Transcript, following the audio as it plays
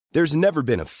There's never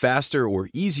been a faster or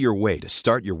easier way to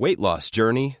start your weight loss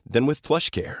journey than with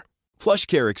PlushCare.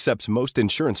 PlushCare accepts most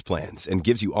insurance plans and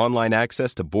gives you online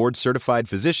access to board-certified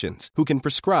physicians who can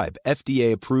prescribe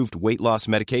FDA-approved weight loss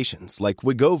medications like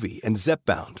Wegovy and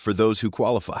Zepbound for those who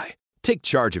qualify. Take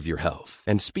charge of your health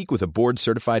and speak with a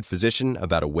board-certified physician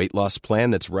about a weight loss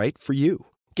plan that's right for you.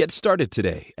 Get started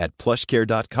today at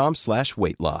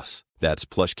plushcare.com/weight loss. That's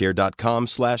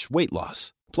plushcare.com/weight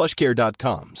loss.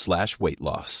 plushcare.com/weight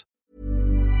loss.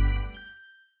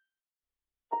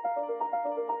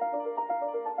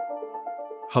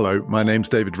 Hello, my name's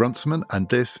David Runciman, and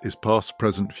this is Past,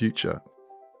 Present, Future.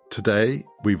 Today,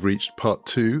 we've reached part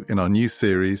 2 in our new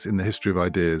series in the history of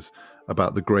ideas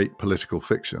about the great political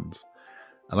fictions.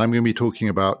 And I'm going to be talking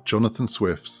about Jonathan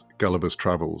Swift's Gulliver's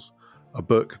Travels, a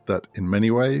book that in many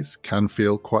ways can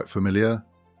feel quite familiar,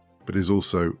 but is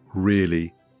also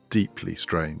really deeply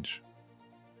strange.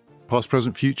 Past,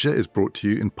 Present, Future is brought to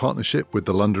you in partnership with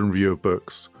the London Review of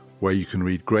Books, where you can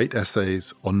read great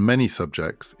essays on many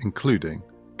subjects, including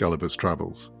Gulliver's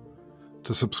Travels.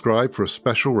 To subscribe for a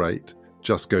special rate,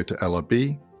 just go to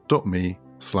lrb.me/ppf.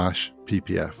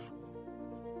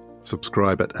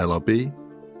 Subscribe at lrb.me/ppf.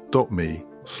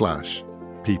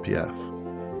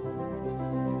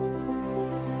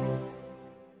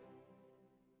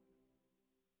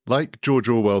 Like George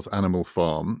Orwell's Animal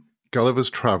Farm, Gulliver's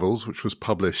Travels, which was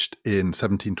published in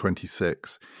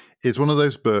 1726, is one of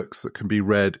those books that can be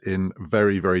read in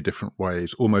very, very different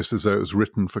ways, almost as though it was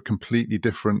written for completely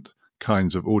different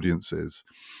kinds of audiences.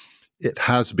 It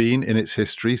has been, in its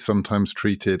history, sometimes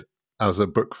treated as a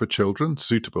book for children,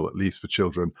 suitable at least for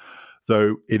children,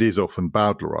 though it is often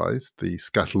bowdlerized. The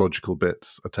scatological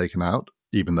bits are taken out,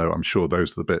 even though I'm sure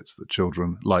those are the bits that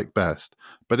children like best.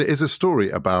 But it is a story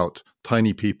about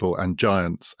tiny people and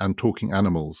giants and talking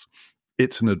animals.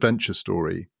 It's an adventure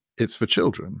story. It's for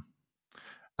children.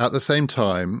 At the same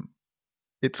time,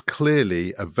 it's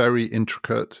clearly a very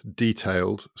intricate,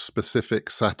 detailed, specific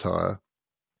satire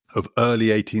of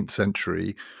early 18th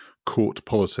century court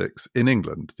politics in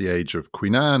England, the age of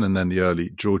Queen Anne and then the early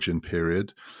Georgian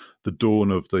period, the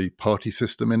dawn of the party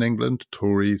system in England,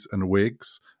 Tories and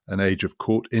Whigs, an age of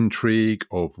court intrigue,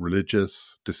 of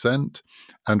religious dissent,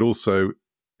 and also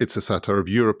it's a satire of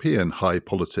European high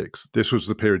politics. This was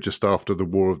the period just after the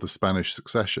War of the Spanish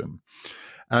Succession.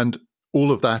 And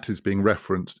all of that is being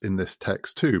referenced in this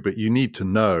text too, but you need to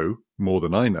know, more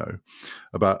than I know,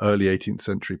 about early 18th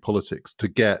century politics to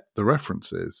get the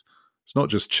references. It's not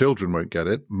just children won't get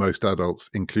it, most adults,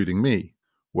 including me,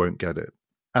 won't get it.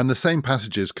 And the same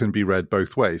passages can be read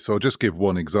both ways. So I'll just give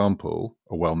one example,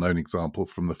 a well-known example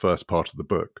from the first part of the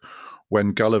book.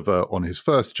 When Gulliver, on his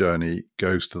first journey,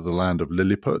 goes to the land of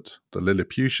Lilliput, the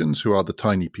Lilliputians, who are the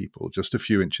tiny people, just a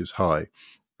few inches high,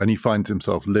 and he finds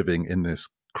himself living in this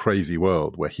crazy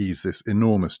world where he's this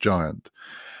enormous giant,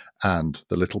 and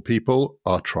the little people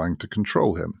are trying to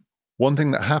control him. One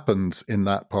thing that happens in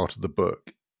that part of the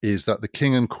book is that the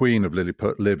king and queen of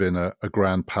Lilliput live in a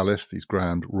grand palace, these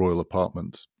grand royal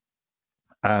apartments.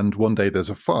 And one day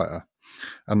there's a fire,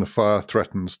 and the fire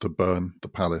threatens to burn the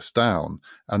palace down,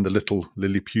 and the little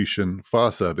Lilliputian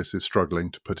fire service is struggling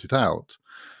to put it out.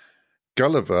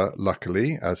 Gulliver,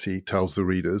 luckily, as he tells the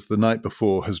readers, the night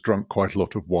before has drunk quite a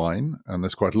lot of wine, and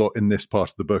there's quite a lot in this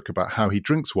part of the book about how he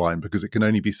drinks wine because it can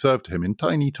only be served to him in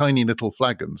tiny, tiny little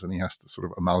flagons, and he has to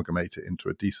sort of amalgamate it into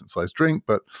a decent-sized drink.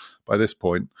 But by this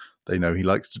point, they know he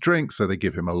likes to drink, so they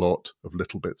give him a lot of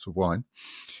little bits of wine.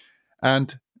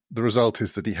 And the result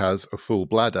is that he has a full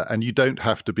bladder, and you don't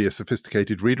have to be a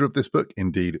sophisticated reader of this book.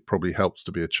 Indeed, it probably helps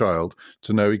to be a child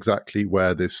to know exactly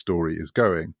where this story is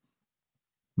going.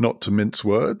 Not to mince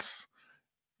words,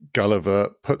 Gulliver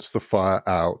puts the fire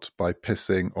out by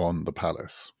pissing on the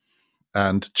palace.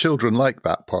 And children like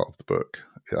that part of the book.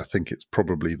 I think it's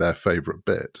probably their favourite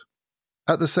bit.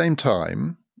 At the same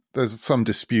time, there's some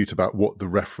dispute about what the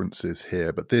reference is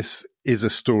here, but this is a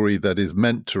story that is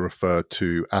meant to refer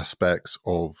to aspects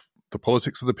of the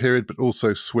politics of the period, but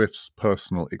also Swift's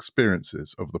personal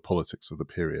experiences of the politics of the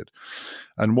period.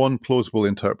 And one plausible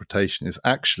interpretation is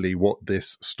actually what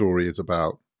this story is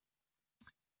about,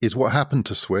 is what happened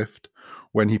to Swift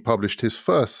when he published his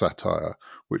first satire,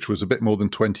 which was a bit more than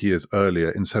 20 years earlier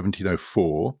in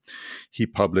 1704. He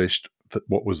published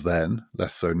what was then,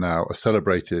 less so now, a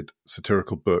celebrated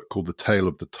satirical book called The Tale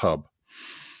of the Tub,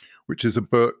 which is a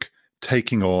book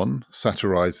taking on,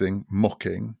 satirizing,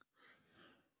 mocking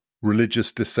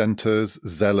religious dissenters,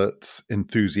 zealots,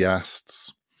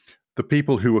 enthusiasts, the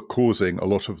people who were causing a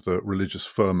lot of the religious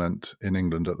ferment in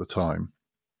England at the time.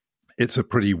 It's a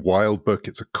pretty wild book.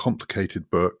 It's a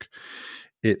complicated book.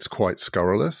 It's quite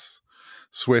scurrilous.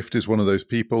 Swift is one of those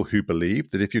people who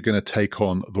believe that if you're going to take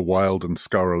on the wild and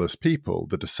scurrilous people,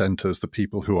 the dissenters, the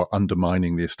people who are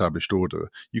undermining the established order,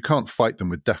 you can't fight them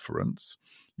with deference.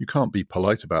 You can't be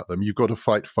polite about them. You've got to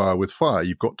fight fire with fire.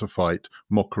 You've got to fight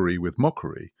mockery with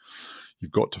mockery.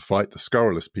 You've got to fight the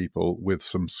scurrilous people with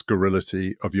some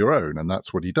scurrility of your own, and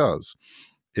that's what he does.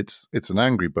 It's an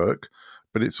angry book,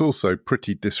 but it's also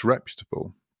pretty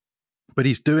disreputable. But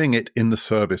he's doing it in the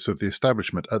service of the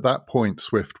establishment. At that point,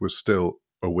 Swift was still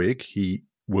a Whig. He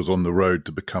was on the road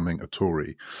to becoming a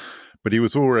Tory. But he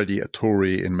was already a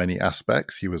Tory in many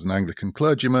aspects. He was an Anglican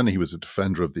clergyman. He was a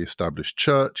defender of the established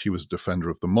church. He was a defender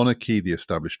of the monarchy, the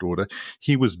established order.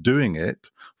 He was doing it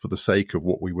for the sake of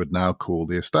what we would now call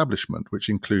the establishment, which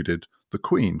included the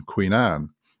Queen, Queen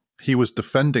Anne. He was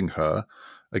defending her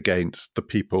against the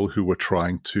people who were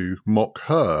trying to mock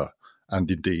her and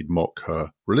indeed mock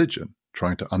her religion,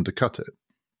 trying to undercut it.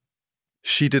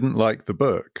 She didn't like the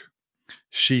book.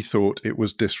 She thought it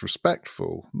was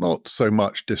disrespectful, not so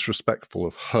much disrespectful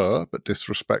of her, but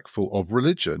disrespectful of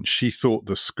religion. She thought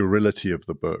the scurrility of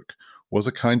the book was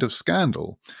a kind of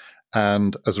scandal.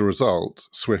 And as a result,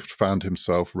 Swift found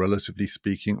himself, relatively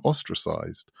speaking,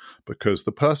 ostracized because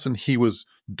the person he was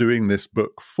doing this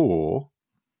book for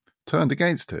turned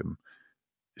against him.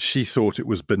 She thought it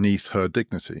was beneath her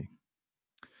dignity.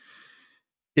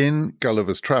 In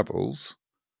Gulliver's Travels,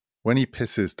 when he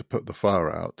pisses to put the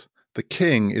fire out, the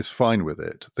king is fine with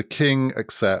it. The king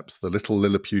accepts, the little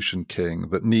Lilliputian king,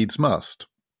 that needs must.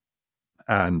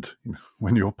 And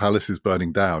when your palace is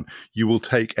burning down, you will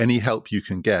take any help you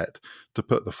can get to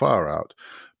put the fire out.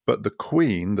 But the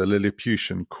queen, the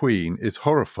Lilliputian queen, is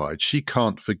horrified. She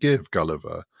can't forgive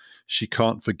Gulliver. She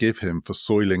can't forgive him for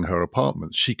soiling her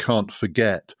apartments. She can't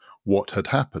forget what had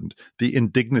happened. The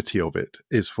indignity of it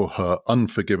is for her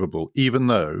unforgivable, even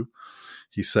though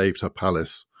he saved her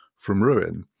palace from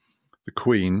ruin. The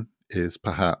Queen is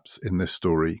perhaps, in this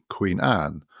story, Queen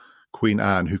Anne,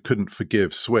 who couldn't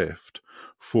forgive Swift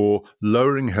for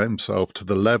lowering himself to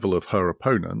the level of her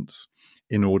opponents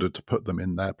in order to put them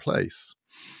in their place.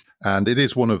 And it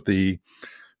is one of the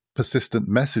persistent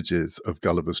messages of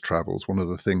Gulliver's Travels, one of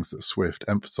the things that Swift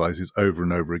emphasizes over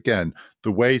and over again,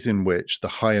 the ways in which the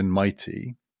high and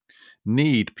mighty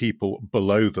need people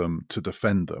below them to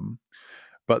defend them,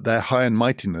 but their high and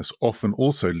mightiness often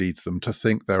also leads them to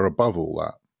think they're above all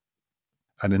that.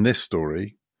 And in this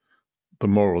story, the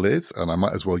moral is, and I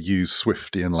might as well use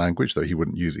Swiftian language, though he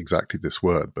wouldn't use exactly this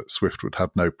word, but Swift would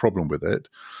have no problem with it.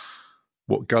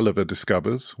 What Gulliver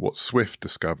discovers, what Swift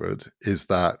discovered, is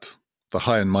that the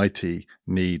high and mighty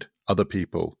need other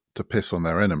people to piss on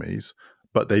their enemies,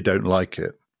 but they don't like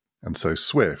it. And so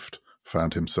Swift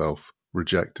found himself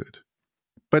rejected.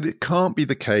 But it can't be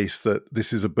the case that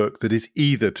this is a book that is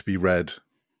either to be read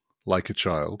like a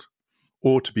child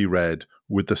or to be read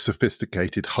with the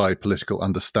sophisticated high political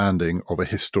understanding of a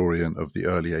historian of the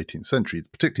early 18th century.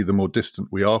 Particularly the more distant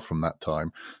we are from that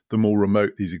time, the more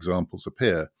remote these examples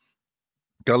appear.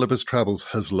 Gulliver's Travels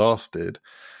has lasted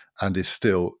and is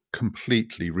still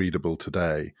completely readable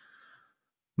today,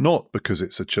 not because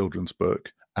it's a children's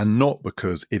book and not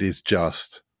because it is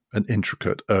just an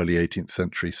intricate early 18th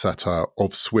century satire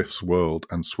of Swift's world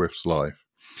and Swift's life.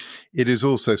 It is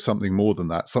also something more than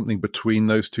that, something between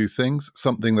those two things,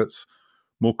 something that's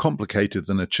more complicated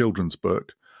than a children's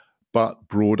book, but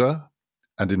broader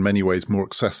and in many ways more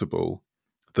accessible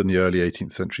than the early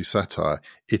 18th century satire.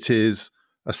 It is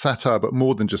a satire, but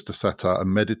more than just a satire, a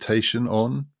meditation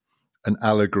on, an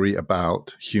allegory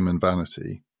about human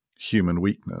vanity, human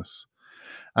weakness,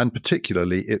 and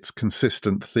particularly its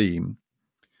consistent theme,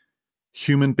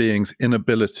 human beings'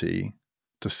 inability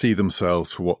to see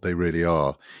themselves for what they really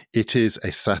are. It is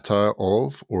a satire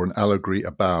of, or an allegory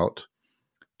about,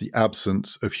 the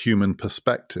absence of human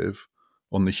perspective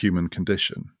on the human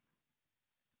condition.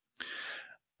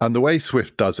 And the way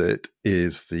Swift does it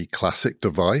is the classic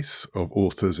device of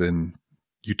authors in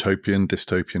utopian,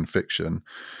 dystopian fiction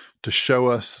to show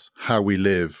us how we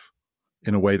live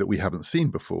in a way that we haven't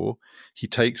seen before. He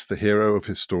takes the hero of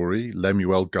his story,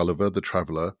 Lemuel Gulliver, the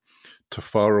traveller, to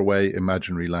faraway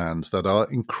imaginary lands that are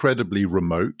incredibly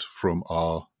remote from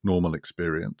our normal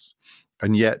experience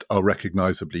and yet are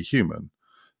recognizably human.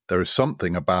 There is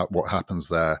something about what happens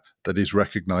there that is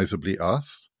recognizably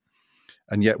us,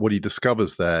 and yet what he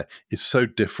discovers there is so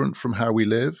different from how we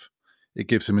live, it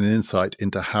gives him an insight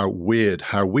into how weird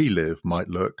how we live might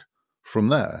look from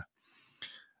there.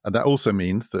 And that also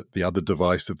means that the other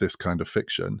device of this kind of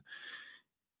fiction,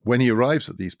 when he arrives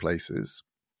at these places,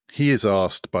 he is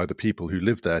asked by the people who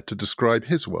live there to describe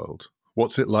his world.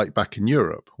 What's it like back in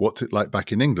Europe? What's it like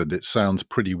back in England? It sounds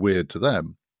pretty weird to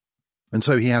them. And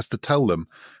so he has to tell them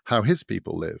how his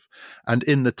people live. And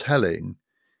in the telling,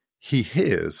 he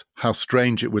hears how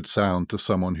strange it would sound to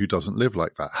someone who doesn't live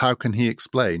like that. How can he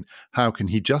explain, how can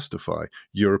he justify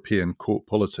European court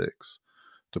politics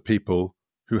to people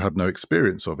who have no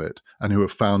experience of it and who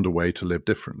have found a way to live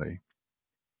differently?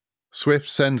 Swift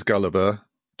sends Gulliver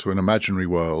to an imaginary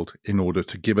world in order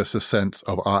to give us a sense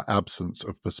of our absence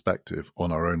of perspective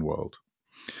on our own world.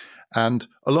 And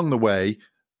along the way,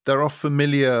 there are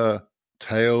familiar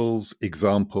tales,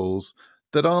 examples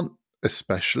that aren't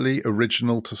especially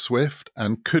original to Swift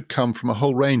and could come from a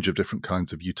whole range of different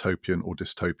kinds of utopian or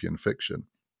dystopian fiction.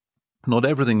 Not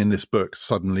everything in this book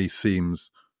suddenly seems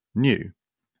new,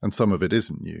 and some of it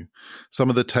isn't new.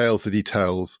 Some of the tales that he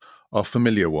tells are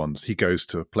familiar ones. He goes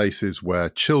to places where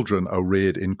children are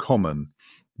reared in common,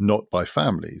 not by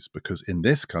families, because in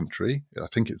this country, I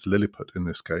think it's Lilliput in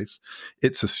this case,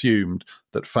 it's assumed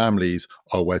that families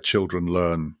are where children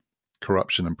learn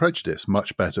corruption and prejudice,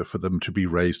 much better for them to be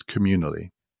raised communally.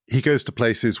 He goes to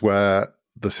places where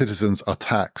the citizens are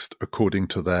taxed according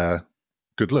to their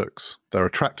good looks, their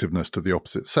attractiveness to the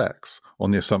opposite sex, on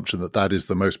the assumption that that is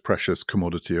the most precious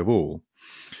commodity of all.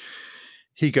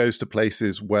 He goes to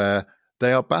places where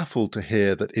they are baffled to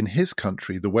hear that in his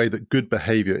country, the way that good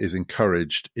behavior is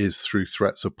encouraged is through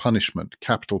threats of punishment,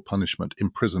 capital punishment,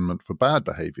 imprisonment for bad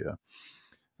behavior.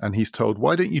 And he's told,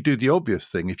 why don't you do the obvious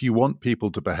thing? If you want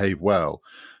people to behave well,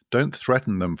 don't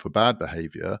threaten them for bad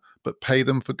behavior, but pay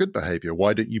them for good behavior.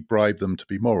 Why don't you bribe them to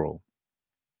be moral?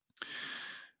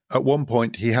 At one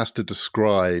point, he has to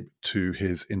describe to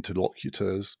his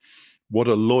interlocutors what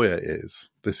a lawyer is.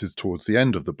 This is towards the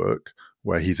end of the book,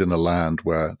 where he's in a land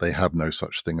where they have no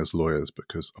such thing as lawyers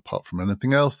because, apart from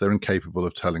anything else, they're incapable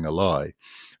of telling a lie.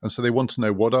 And so they want to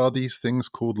know, what are these things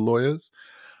called lawyers?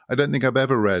 I don't think I've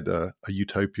ever read a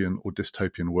utopian or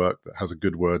dystopian work that has a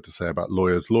good word to say about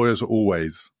lawyers. Lawyers are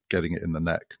always getting it in the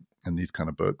neck in these kind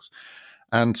of books.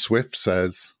 And Swift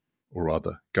says, or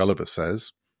rather Gulliver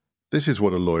says, this is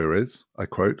what a lawyer is, I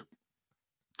quote,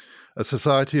 a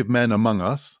society of men among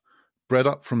us, bred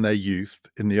up from their youth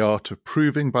in the art of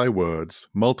proving by words,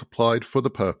 multiplied for the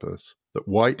purpose, that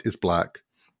white is black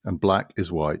and black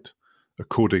is white,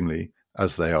 accordingly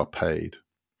as they are paid.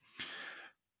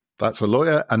 That's a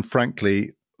lawyer, and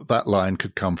frankly, that line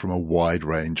could come from a wide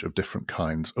range of different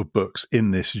kinds of books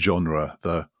in this genre,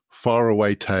 the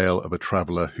faraway tale of a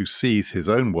traveller who sees his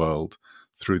own world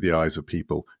through the eyes of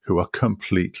people who are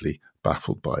completely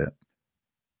baffled by it.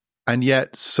 And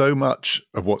yet, so much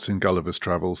of what's in Gulliver's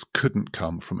Travels couldn't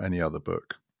come from any other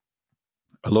book.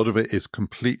 A lot of it is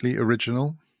completely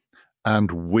original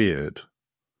and weird,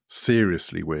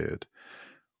 seriously weird,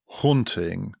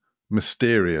 haunting,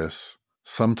 mysterious.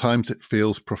 Sometimes it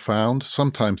feels profound,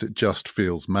 sometimes it just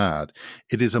feels mad.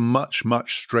 It is a much,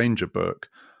 much stranger book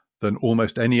than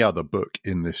almost any other book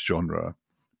in this genre,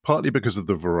 partly because of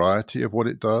the variety of what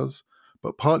it does,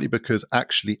 but partly because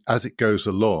actually as it goes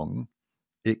along,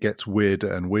 it gets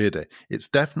weirder and weirder. It's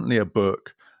definitely a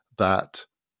book that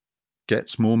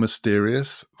gets more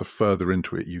mysterious the further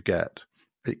into it you get.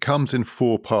 It comes in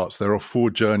 4 parts. There are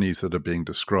 4 journeys that are being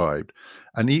described,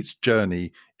 and each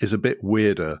journey is a bit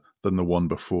weirder than the one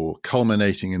before,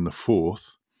 culminating in the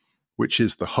 4th, which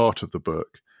is the heart of the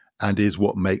book and is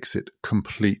what makes it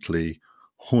completely,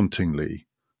 hauntingly,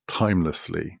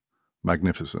 timelessly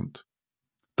magnificent.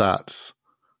 That's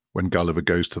when Gulliver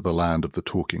goes to the land of the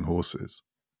talking horses.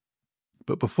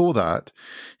 But before that,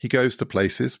 he goes to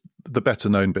places, the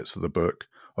better-known bits of the book,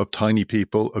 of tiny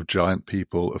people, of giant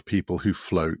people, of people who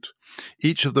float.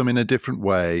 Each of them in a different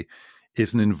way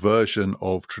is an inversion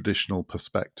of traditional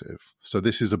perspective. So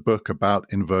this is a book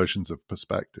about inversions of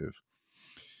perspective.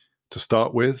 To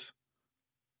start with,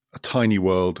 a tiny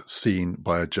world seen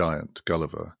by a giant,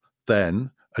 Gulliver.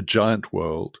 Then a giant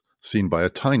world seen by a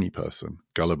tiny person.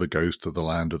 Gulliver goes to the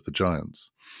land of the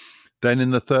giants. Then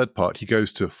in the 3rd part, he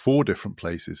goes to 4 different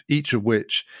places, each of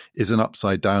which is an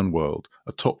upside-down world,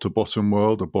 a top-to-bottom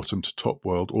world, a bottom-to-top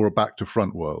world, or a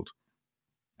back-to-front world.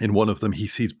 In one of them, he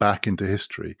sees back into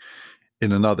history.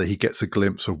 In another, he gets a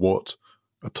glimpse of what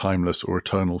a timeless or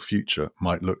eternal future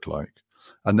might look like.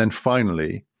 And then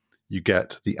finally, you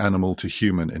get the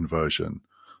animal-to-human inversion,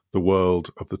 the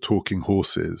world of the talking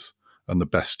horses and the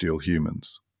bestial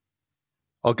humans.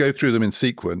 I'll go through them in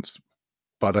sequence,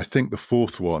 but I think the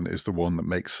 4th one is the one that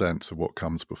makes sense of what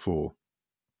comes before.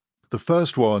 The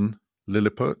first one,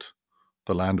 Lilliput,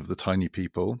 the land of the tiny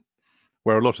people,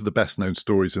 where a lot of the best-known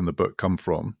stories in the book come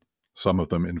from, some of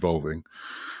them involving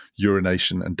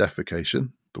urination and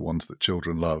defecation, the ones that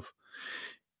children love.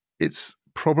 It's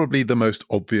probably the most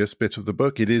obvious bit of the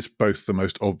book. It is both the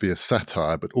most obvious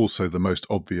satire, but also the most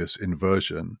obvious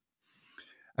inversion.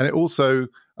 And it also,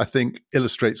 I think,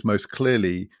 illustrates most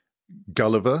clearly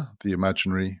Gulliver, the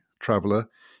imaginary traveller,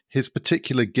 his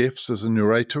particular gifts as a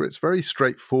narrator. It's very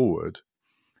straightforward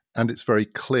and it's very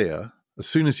clear. As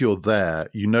soon as you're there,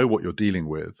 you know what you're dealing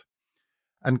with.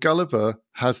 And Gulliver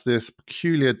has this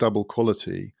peculiar double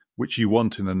quality, which you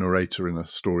want in a narrator in a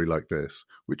story like this,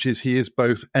 which is he is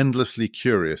both endlessly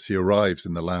curious. He arrives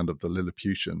in the land of the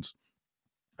Lilliputians,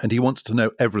 and he wants to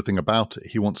know everything about it.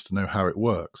 He wants to know how it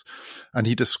works. And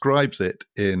he describes it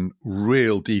in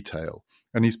real detail.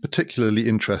 And he's particularly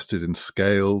interested in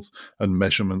scales and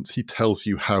measurements. He tells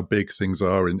you how big things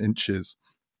are in inches.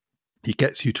 He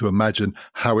gets you to imagine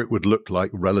how it would look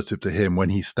like relative to him when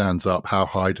he stands up. How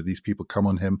high do these people come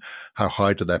on him? How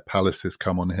high do their palaces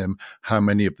come on him? How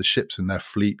many of the ships in their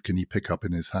fleet can he pick up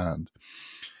in his hand?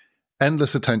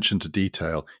 Endless attention to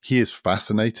detail. He is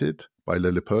fascinated by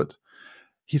Lilliput.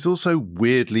 He's also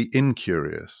weirdly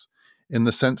incurious in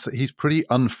the sense that he's pretty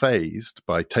unfazed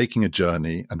by taking a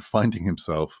journey and finding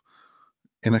himself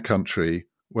in a country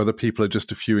where the people are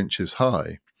just a few inches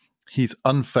high. He's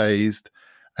unfazed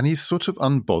and he's sort of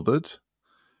unbothered.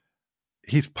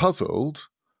 He's puzzled,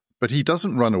 but he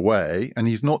doesn't run away and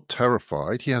he's not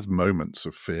terrified. He has moments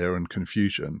of fear and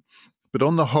confusion. But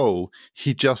on the whole,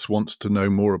 he just wants to know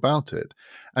more about it.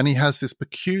 And he has this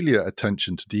peculiar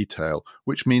attention to detail,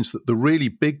 which means that the really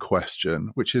big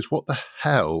question, which is what the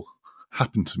hell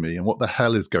happened to me and what the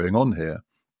hell is going on here,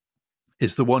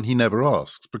 is the one he never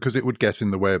asks because it would get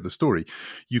in the way of the story.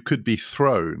 You could be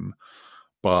thrown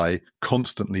by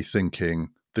constantly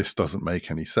thinking, this doesn't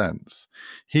make any sense.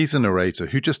 He's a narrator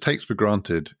who just takes for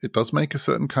granted it does make a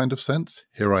certain kind of sense.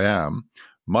 Here I am.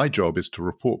 My job is to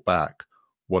report back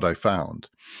what I found.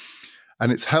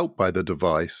 And it's helped by the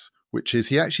device, which is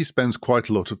he actually spends quite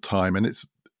a lot of time, and it's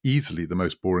easily the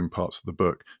most boring parts of the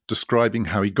book, describing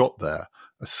how he got there.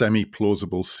 A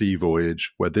semi-plausible sea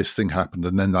voyage where this thing happened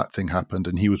and then that thing happened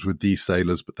and he was with these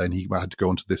sailors, but then he had to go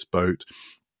onto this boat.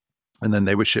 And then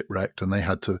they were shipwrecked and they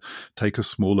had to take a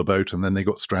smaller boat and then they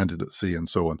got stranded at sea and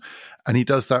so on. And he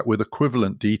does that with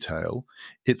equivalent detail.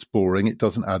 It's boring. It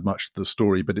doesn't add much to the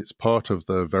story, but it's part of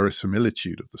the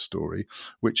verisimilitude of the story,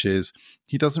 which is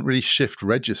he doesn't really shift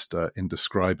register in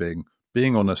describing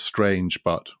being on a strange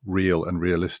but real and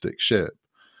realistic ship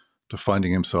to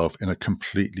finding himself in a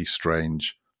completely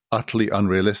strange, utterly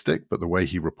unrealistic, but the way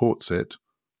he reports it,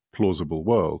 plausible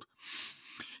world.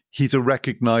 He's a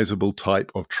recognizable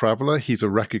type of traveler. He's a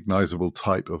recognizable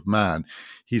type of man.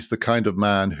 He's the kind of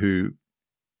man who,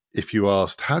 if you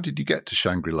asked, how did you get to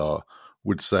Shangri-La,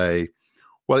 would say,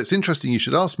 well, it's interesting you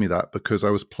should ask me that because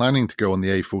I was planning to go on the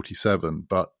A47,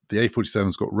 but the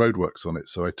A47's got roadworks on it.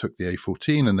 So I took the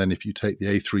A14. And then if you take the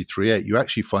A338, you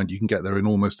actually find you can get there in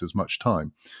almost as much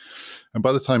time. And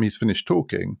by the time he's finished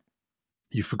talking,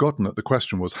 you've forgotten that the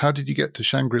question was, how did you get to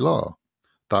Shangri-La?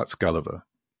 That's Gulliver.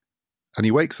 And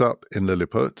he wakes up in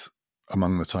Lilliput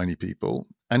among the tiny people,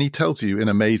 and he tells you in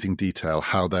amazing detail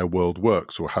how their world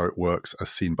works or how it works as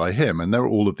seen by him. And there are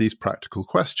all of these practical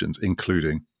questions,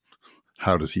 including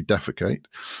how does he defecate?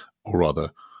 Or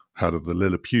rather, how do the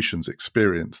Lilliputians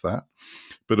experience that?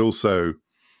 But also,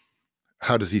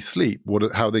 how does he sleep?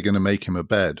 How are they going to make him a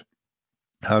bed?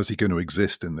 How is he going to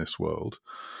exist in this world?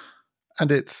 And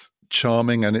it's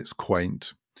charming and it's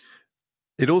quaint.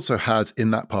 It also has, in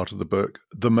that part of the book,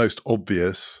 the most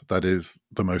obvious, that is,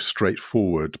 the most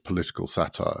straightforward political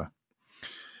satire.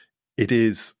 It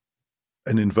is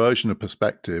an inversion of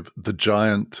perspective. The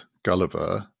giant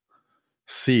Gulliver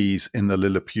sees in the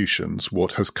Lilliputians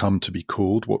what has come to be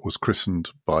called, what was christened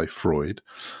by Freud,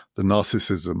 the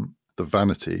narcissism, the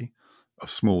vanity of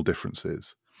small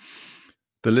differences.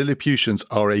 The Lilliputians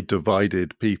are a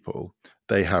divided people.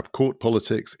 They have court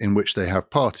politics in which they have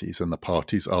parties, and the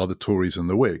parties are the Tories and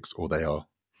the Whigs, or they are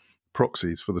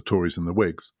proxies for the Tories and the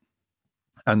Whigs.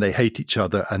 And they hate each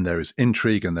other, and there is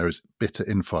intrigue, and there is bitter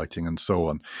infighting, and so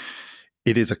on.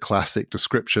 It is a classic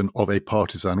description of a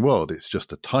partisan world. It's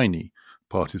just a tiny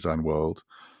partisan world.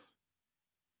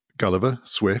 Gulliver,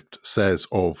 Swift, says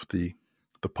of the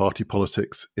party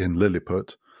politics in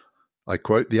Lilliput, I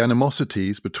quote, "The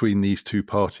animosities between these two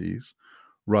parties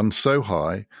run so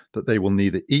high that they will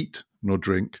neither eat nor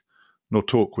drink nor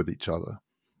talk with each other.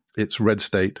 It's red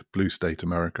state, blue state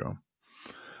America."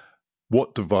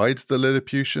 What divides the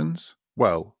Lilliputians?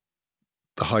 Well,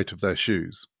 the height of their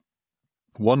shoes.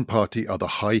 One party are the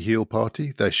high heel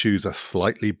party. Their shoes are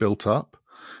slightly built up.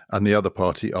 And the other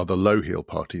party are the low heel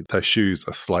party. Their shoes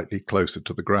are slightly closer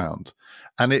to the ground.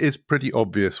 And it is pretty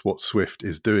obvious what Swift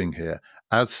is doing here.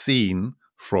 As seen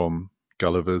from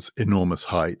Gulliver's enormous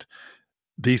height,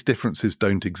 these differences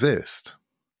don't exist.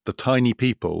 The tiny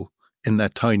people in their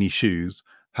tiny shoes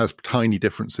has tiny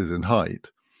differences in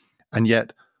height, and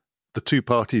yet the two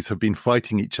parties have been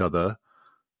fighting each other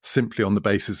simply on the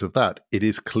basis of that. It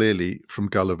is clearly, from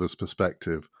Gulliver's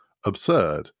perspective,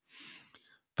 absurd.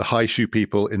 The high shoe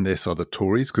people in this are the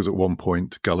Tories, because at one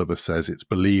point Gulliver says it's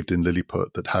believed in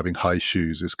Lilliput that having high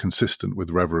shoes is consistent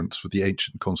with reverence for the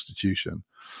ancient constitution.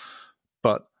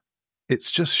 But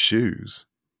it's just shoes.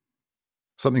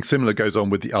 Something similar goes on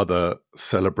with the other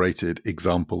celebrated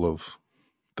example of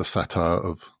the satire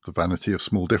of the vanity of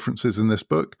small differences in this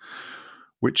book,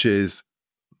 which is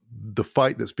the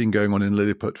fight that's been going on in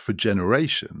Lilliput for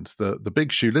generations. The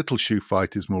big shoe, little shoe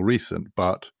fight is more recent,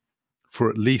 but for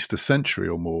at least a century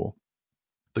or more,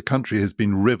 the country has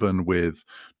been riven with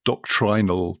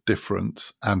doctrinal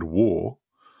difference and war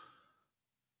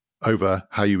over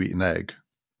how you eat an egg.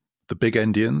 The big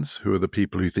Endians, who are the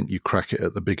people who think you crack it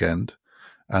at the big end,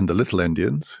 and the little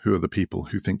Endians, who are the people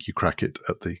who think you crack it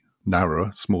at the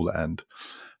narrower, smaller end,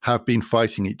 have been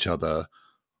fighting each other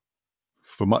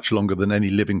for much longer than any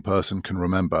living person can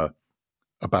remember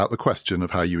about the question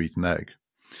of how you eat an egg.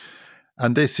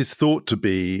 And this is thought to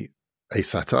be a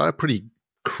satire, pretty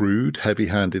crude,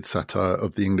 heavy-handed satire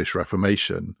of the English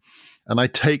Reformation. And I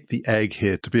take the egg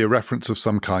here to be a reference of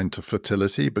some kind to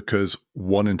fertility, because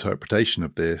one interpretation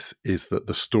of this is that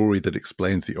the story that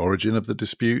explains the origin of the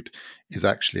dispute is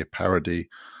actually a parody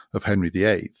of Henry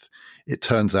VIII. It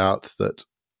turns out that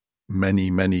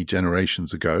many, many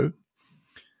generations ago,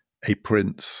 a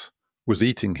prince was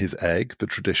eating his egg the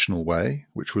traditional way,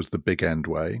 which was the big end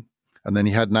way, and then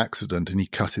he had an accident and he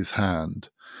cut his hand.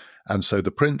 And so the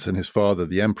prince and his father,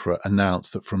 the emperor,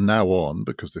 announced that from now on,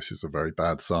 because this is a very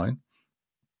bad sign,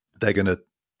 they're going to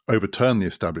overturn the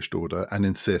established order and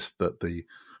insist that the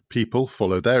people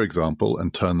follow their example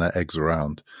and turn their eggs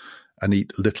around and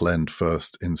eat little end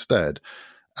first instead.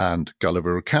 And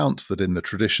Gulliver recounts that in the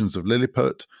traditions of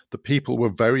Lilliput, the people were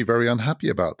very, very unhappy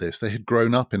about this. They had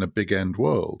grown up in a big end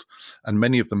world, and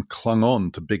many of them clung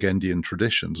on to big endian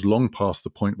traditions long past the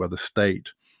point where the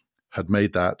state had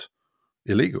made that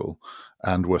illegal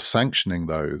and were sanctioning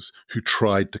those who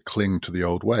tried to cling to the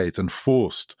old ways and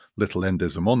forced little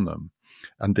endism on them.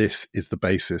 And this is the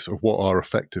basis of what are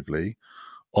effectively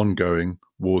ongoing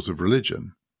wars of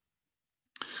religion.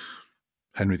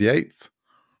 Henry VIII,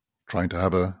 trying to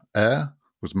have an heir,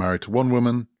 was married to one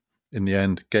woman, in the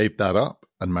end gave that up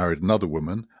and married another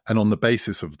woman. And on the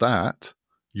basis of that,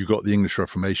 you got the English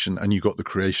Reformation and you got the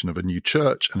creation of a new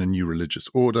church and a new religious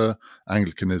order,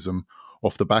 Anglicanism,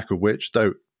 off the back of which,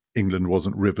 though England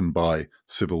wasn't riven by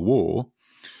civil war,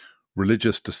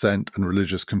 religious dissent and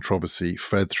religious controversy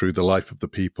fed through the life of the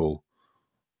people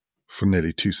for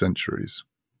nearly 2 centuries.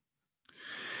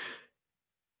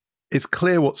 It's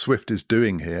clear what Swift is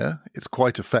doing here. It's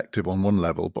quite effective on one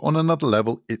level, but on another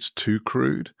level, it's too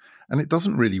crude, and it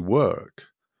doesn't really work.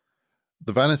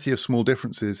 The vanity of small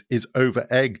differences is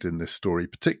over-egged in this story,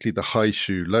 particularly the high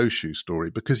shoe, low shoe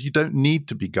story, because you don't need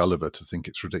to be Gulliver to think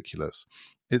it's ridiculous.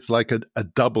 It's like a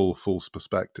double false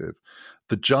perspective.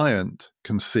 The giant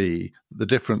can see the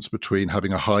difference between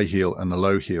having a high heel and a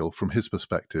low heel from his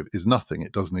perspective is nothing.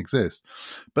 It doesn't exist.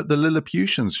 But the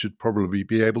Lilliputians should probably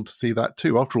be able to see that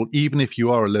too. After all, even if you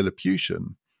are a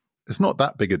Lilliputian, it's not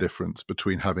that big a difference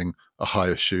between having a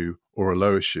higher shoe or a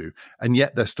lower shoe, and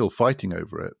yet they're still fighting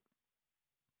over it.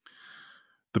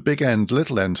 The big end,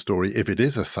 little end story, if it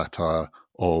is a satire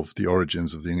of the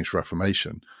origins of the English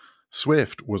Reformation,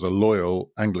 Swift was a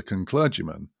loyal Anglican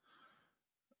clergyman.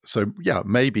 So, yeah,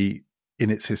 maybe in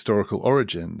its historical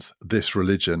origins, this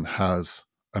religion has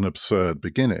an absurd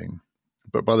beginning.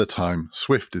 But by the time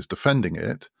Swift is defending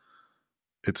it,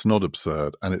 it's not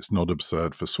absurd, and it's not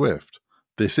absurd for Swift.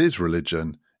 This is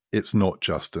religion. It's not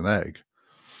just an egg.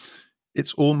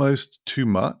 It's almost too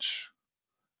much.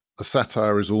 The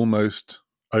satire is almost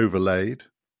overlaid,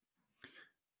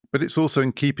 but it's also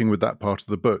in keeping with that part of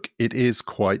the book. It is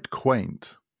quite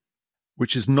quaint,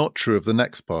 which is not true of the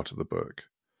next part of the book.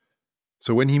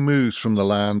 So when he moves from the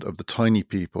land of the tiny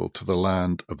people to the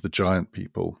land of the giant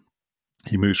people,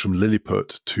 he moves from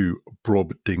Lilliput to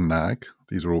Brobdingnag.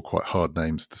 These are all quite hard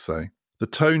names to say. The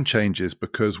tone changes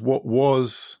because what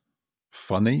was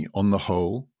funny on the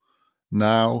whole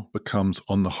now becomes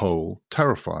on the whole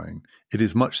terrifying. It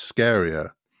is much scarier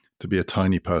to be a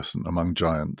tiny person among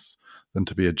giants than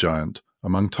to be a giant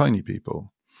among tiny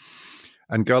people.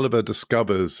 And Gulliver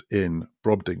discovers in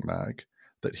Brobdingnag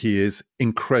that he is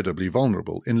incredibly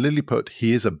vulnerable. In Lilliput,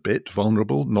 he is a bit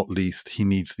vulnerable, not least he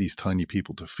needs these tiny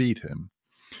people to feed him.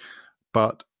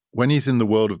 But when he's in the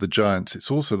world of the giants, it's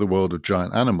also the world of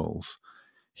giant animals.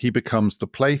 He becomes the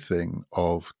plaything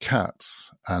of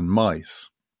cats and mice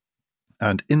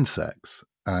and insects,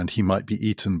 and he might be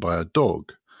eaten by a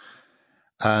dog.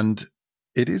 And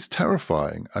it is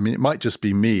terrifying. I mean, it might just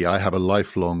be me. I have a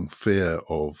lifelong fear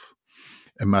of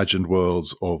imagined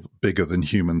worlds of bigger than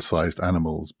human-sized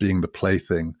animals. Being the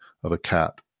plaything of a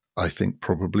cat, I think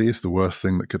probably is the worst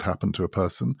thing that could happen to a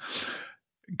person.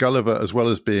 Gulliver, as well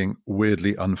as being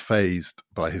weirdly unfazed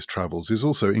by his travels, is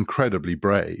also incredibly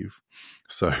brave.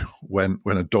 So when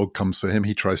a dog comes for him,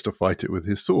 he tries to fight it with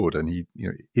his sword. And he,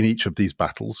 in each of these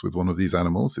battles with one of these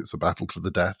animals, it's a battle to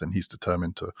the death, and he's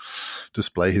determined to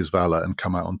display his valor and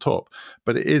come out on top.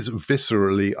 But it is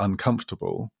viscerally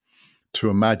uncomfortable to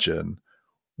imagine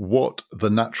what the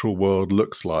natural world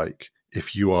looks like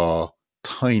if you are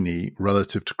tiny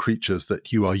relative to creatures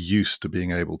that you are used to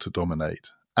being able to dominate,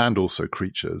 and also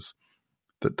creatures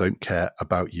that don't care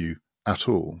about you at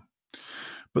all.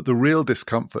 But the real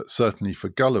discomfort, certainly for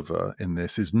Gulliver in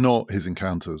this, is not his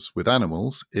encounters with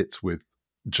animals, it's with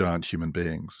giant human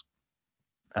beings.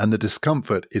 And the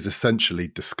discomfort is essentially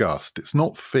disgust. It's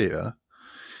not fear,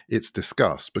 it's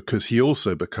disgust, because he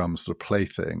also becomes the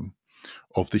plaything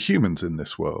of the humans in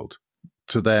this world.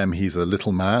 To them, he's a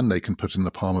little man they can put in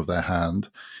the palm of their hand.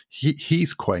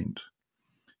 He's quaint.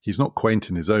 He's not quaint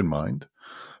in his own mind,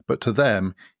 but to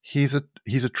them, he's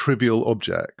a trivial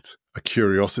object, a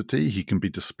curiosity. He can be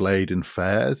displayed in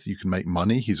fairs. You can make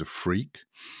money. He's a freak.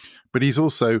 But he's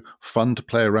also fun to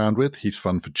play around with. He's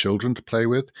fun for children to play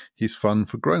with. He's fun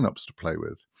for grown-ups to play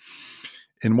with.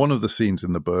 In one of the scenes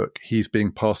in the book, he's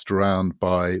being passed around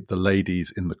by the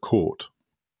ladies in the court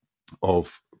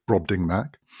of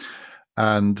Brobdingnag,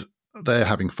 and they're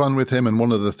having fun with him. And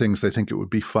one of the things they think it would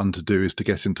be fun to do is to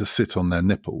get him to sit on their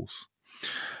nipples.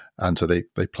 And so they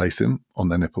place him on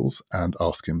their nipples and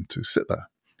ask him to sit there.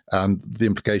 And the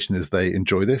implication is they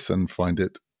enjoy this and find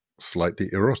it slightly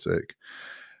erotic.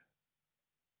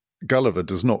 Gulliver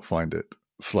does not find it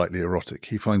slightly erotic.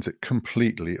 He finds it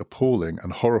completely appalling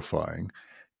and horrifying,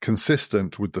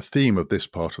 consistent with the theme of this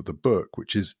part of the book,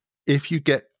 which is if you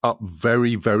get up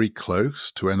very, very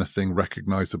close to anything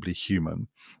recognizably human,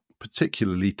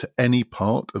 particularly to any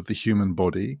part of the human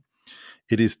body,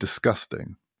 it is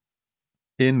disgusting.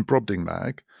 In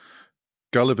Brobdingnag,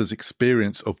 Gulliver's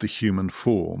experience of the human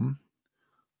form,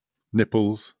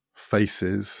 nipples,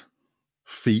 faces,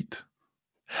 feet,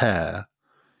 hair,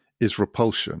 is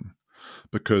repulsion,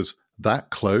 because that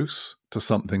close to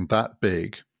something that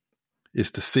big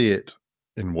is to see it,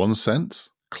 in one sense,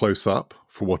 close up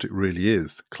for what it really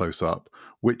is, close up,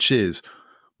 which is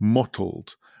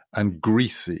mottled and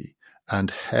greasy and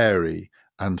hairy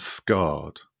and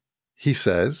scarred. He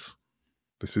says,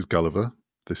 this is Gulliver,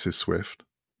 this is Swift,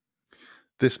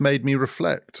 "This made me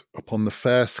reflect upon the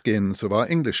fair skins of our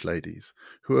English ladies,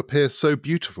 who appear so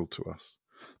beautiful to us,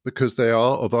 because they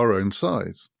are of our own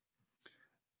size.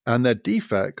 And their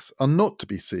defects are not to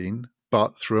be seen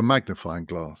but through a magnifying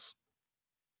glass,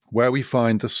 where we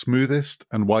find the smoothest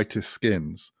and whitest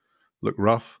skins look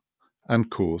rough and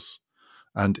coarse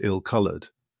and ill-coloured.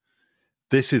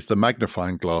 This is the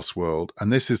magnifying glass world,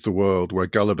 and this is the world where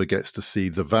Gulliver gets to see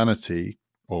the vanity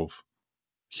of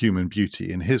human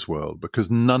beauty in his world, because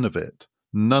none of it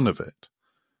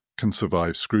can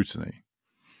survive scrutiny."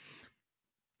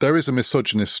 There is a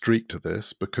misogynist streak to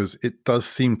this, because it does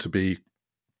seem to be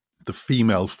the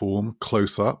female form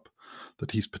close up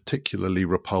that he's particularly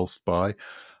repulsed by.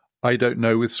 I don't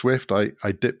know with Swift. I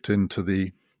dipped into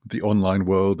the online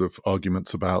world of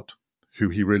arguments about who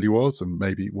he really was and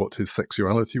maybe what his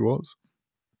sexuality was.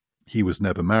 He was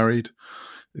never married.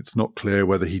 It's not clear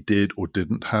whether he did or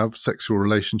didn't have sexual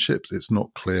relationships. It's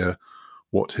not clear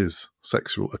what his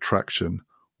sexual attraction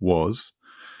was.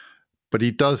 But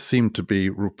he does seem to be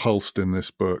repulsed in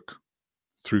this book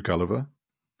through Gulliver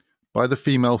by the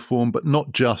female form, but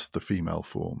not just the female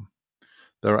form.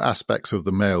 There are aspects of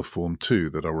the male form too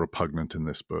that are repugnant in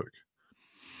this book.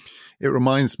 It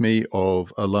reminds me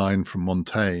of a line from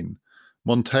Montaigne.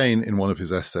 Montaigne, in one of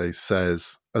his essays,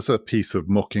 says, as a piece of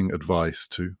mocking advice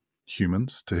to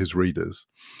humans, to his readers,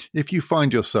 if you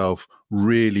find yourself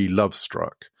really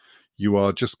love-struck, you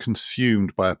are just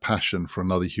consumed by a passion for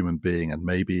another human being, and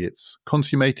maybe it's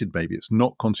consummated, maybe it's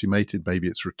not consummated, maybe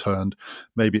it's returned,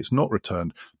 maybe it's not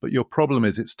returned, but your problem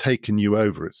is it's taken you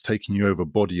over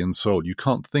body and soul. You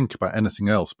can't think about anything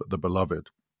else but the beloved.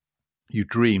 You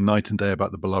dream night and day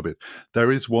about the beloved.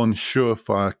 There is one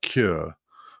surefire cure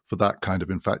for that kind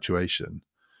of infatuation.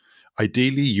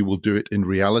 Ideally, you will do it in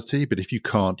reality, but if you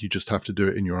can't, you just have to do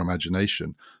it in your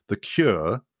imagination. The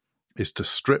cure is to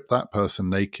strip that person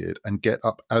naked and get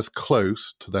up as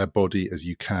close to their body as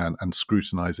you can and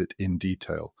scrutinize it in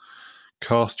detail.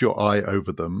 Cast your eye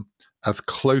over them as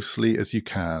closely as you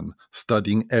can,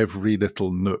 studying every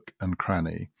little nook and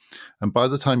cranny. And by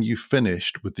the time you've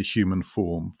finished with the human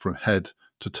form from head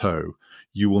to toe,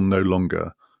 you will no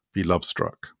longer be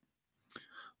love-struck.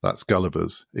 That's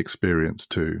Gulliver's experience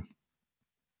too.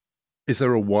 Is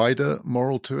there a wider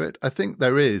moral to it? I think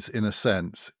there is, in a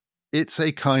sense. It's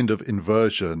a kind of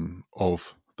inversion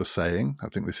of the saying. I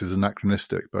think this is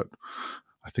anachronistic, but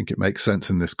I think it makes sense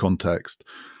in this context.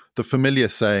 The familiar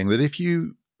saying that if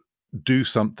you do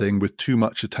something with too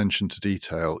much attention to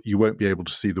detail, you won't be able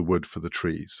to see the wood for the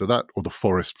trees. So that, or the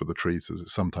forest for the trees, as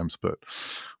it's sometimes put.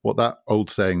 What that old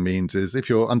saying means is if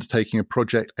you're undertaking a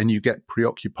project and you get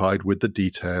preoccupied with the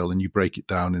detail and you break it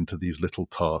down into these little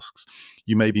tasks,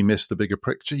 you maybe miss the bigger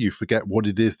picture. You forget what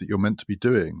it is that you're meant to be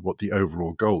doing, what the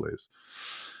overall goal is.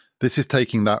 This is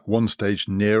taking that one stage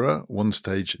nearer, one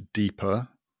stage deeper,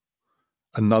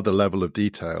 another level of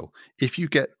detail. If you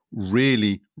get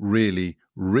really, really,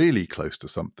 really close to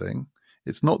something,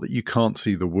 it's not that you can't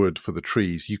see the wood for the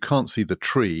trees. You can't see the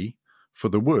tree for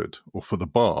the wood or for the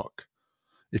bark.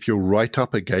 If you're right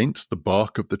up against the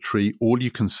bark of the tree, all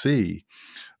you can see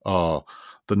are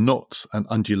the knots and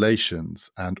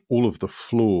undulations and all of the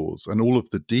flaws and all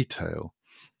of the detail.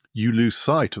 You lose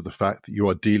sight of the fact that you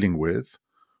are dealing with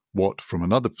what, from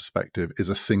another perspective, is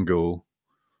a single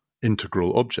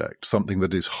integral object, something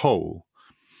that is whole.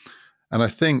 And I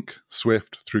think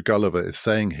Swift, through Gulliver, is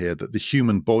saying here that the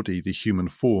human body, the human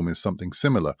form, is something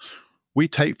similar. We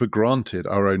take for granted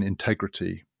our own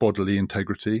integrity, bodily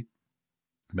integrity,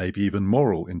 maybe even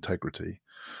moral integrity,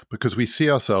 because we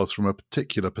see ourselves from a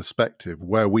particular perspective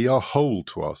where we are whole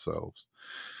to ourselves.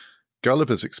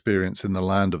 Gulliver's experience in the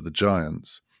land of the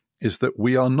giants is that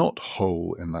we are not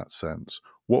whole in that sense.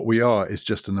 What we are is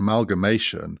just an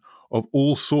amalgamation of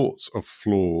all sorts of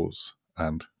flaws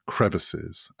and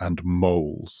crevices and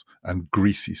moles and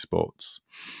greasy spots.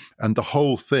 And the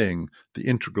whole thing, the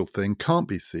integral thing, can't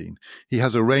be seen. He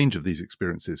has a range of these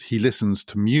experiences. He listens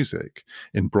to music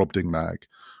in Brobdingnag.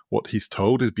 What he's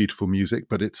told is beautiful music,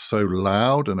 but it's so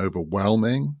loud and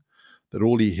overwhelming that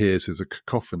all he hears is a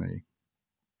cacophony.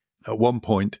 At one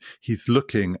point, he's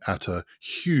looking at a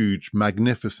huge,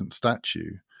 magnificent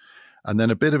statue, and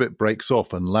then a bit of it breaks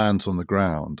off and lands on the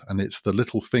ground, and it's the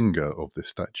little finger of this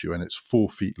statue, and it's 4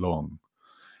 feet long.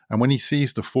 And when he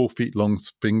sees the 4 feet long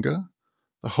finger,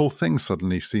 the whole thing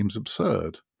suddenly seems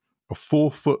absurd. A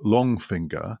 4 foot long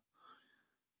finger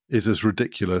is as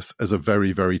ridiculous as a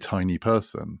very, very tiny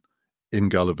person in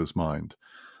Gulliver's mind.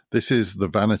 This is the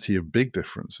vanity of big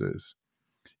differences.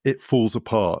 It falls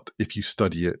apart if you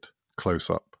study it close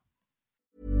up.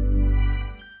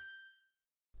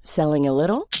 Selling a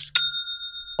little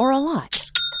or a lot?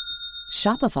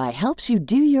 Shopify helps you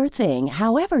do your thing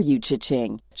however you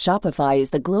cha-ching. Shopify is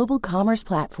the global commerce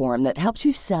platform that helps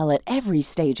you sell at every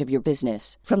stage of your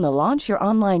business. From the launch your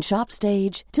online shop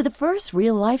stage to the first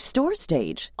real-life store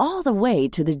stage, all the way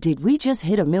to the did we just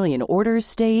hit a million orders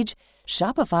stage.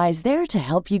 Shopify is there to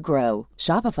help you grow.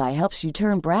 Shopify helps you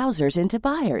turn browsers into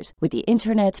buyers with the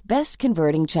internet's best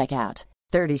converting checkout.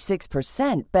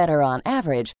 36% better on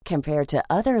average compared to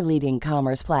other leading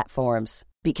commerce platforms.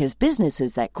 Because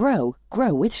businesses that grow,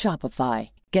 grow with Shopify.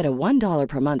 Get a $1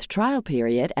 per month trial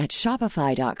period at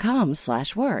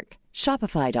shopify.com/work.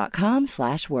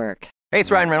 Shopify.com/work. Hey,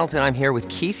 it's Ryan Reynolds, and I'm here with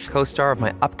Keith, co-star of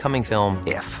my upcoming film,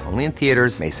 If, only in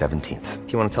theaters May 17th.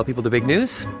 Do you want to tell people the big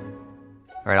news?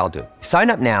 All right, I'll do it. Sign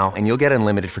up now and you'll get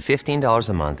unlimited for $15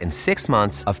 a month and 6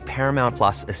 months of Paramount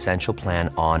Plus Essential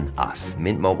Plan on us.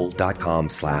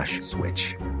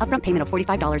 MintMobile.com/switch. Upfront payment of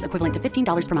 $45 equivalent to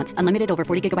 $15 per month. Unlimited over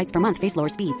 40 gigabytes per month. Face lower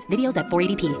speeds. Videos at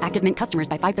 480p. Active Mint customers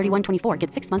by 531.24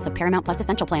 get 6 months of Paramount Plus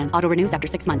Essential Plan. Auto renews after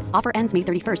 6 months. Offer ends May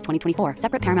 31st, 2024.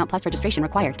 Separate Paramount Plus registration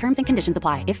required. Terms and conditions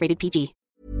apply if rated PG.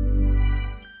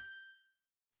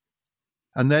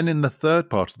 And then in the third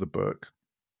part of the book,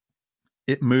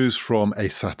 it moves from a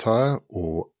satire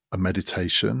or a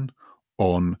meditation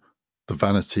on the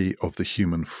vanity of the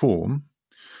human form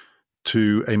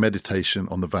to a meditation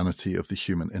on the vanity of the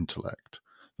human intellect.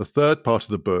 The third part of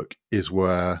the book is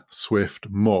where Swift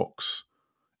mocks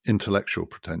intellectual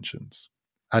pretensions.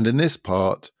 And in this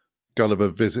part, Gulliver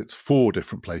visits 4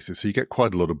 different places, so you get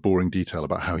quite a lot of boring detail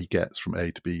about how he gets from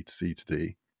A to B to C to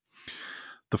D.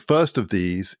 The first of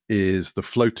these is the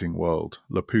floating world,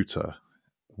 Laputa,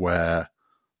 where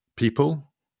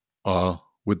people are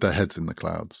with their heads in the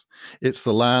clouds. It's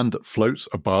the land that floats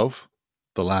above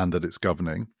the land that it's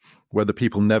governing, where the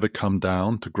people never come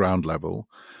down to ground level,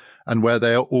 and where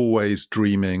they are always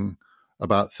dreaming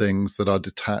about things that are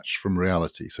detached from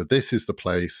reality. So this is the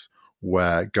place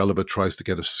where Gulliver tries to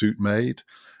get a suit made,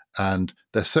 and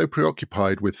they're so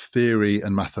preoccupied with theory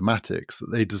and mathematics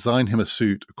that they design him a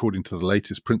suit according to the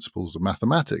latest principles of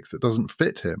mathematics that doesn't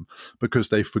fit him because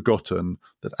they've forgotten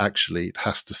that actually it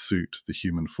has to suit the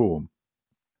human form.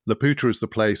 Laputa is the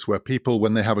place where people,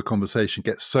 when they have a conversation,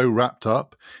 get so wrapped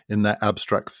up in their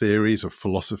abstract theories of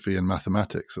philosophy and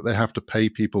mathematics that they have to pay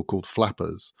people called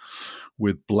flappers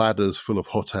with bladders full of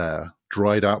hot air,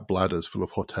 dried out bladders full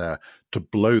of hot air, to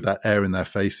blow that air in their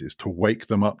faces, to wake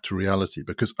them up to reality,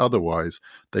 because otherwise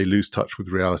they lose touch with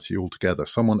reality altogether.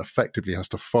 Someone effectively has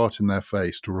to fart in their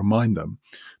face to remind them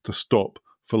to stop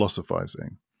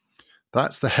philosophizing.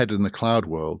 That's the head in the cloud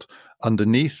world.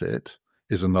 Underneath it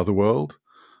is another world,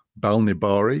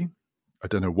 Balnibari. I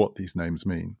don't know what these names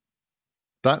mean.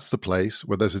 That's the place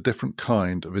where there's a different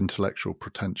kind of intellectual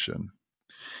pretension.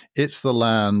 It's the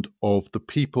land of the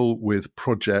people with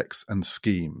projects and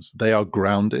schemes. They are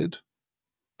grounded.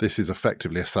 This is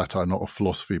effectively a satire, not of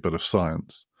philosophy, but of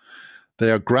science.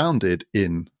 They are grounded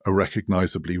in a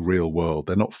recognizably real world.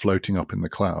 They're not floating up in the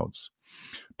clouds.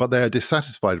 But they are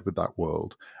dissatisfied with that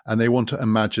world, and they want to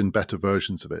imagine better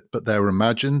versions of it. But their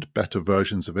imagined better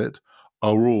versions of it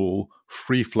are all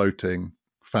free-floating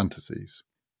fantasies.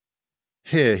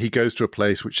 Here he goes to a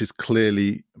place which is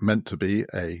clearly meant to be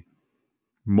a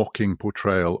mocking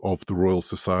portrayal of the Royal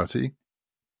Society,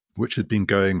 which had been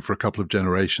going for a couple of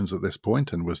generations at this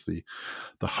point and was the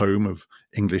home of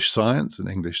English science and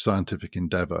English scientific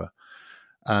endeavour.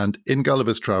 And in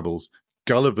Gulliver's Travels,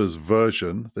 Gulliver's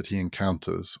version that he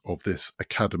encounters of this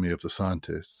Academy of the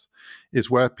Scientists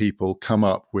is where people come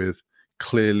up with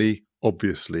clearly,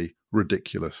 obviously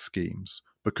ridiculous schemes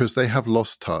because they have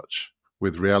lost touch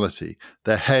with reality.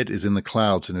 Their head is in the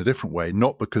clouds in a different way,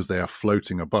 not because they are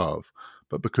floating above,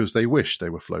 but because they wish they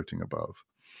were floating above.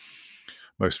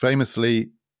 Most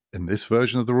famously, in this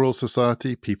version of the Royal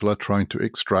Society, people are trying to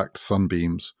extract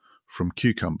sunbeams from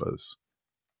cucumbers.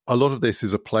 A lot of this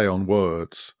is a play on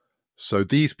words. So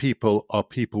these people are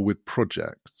people with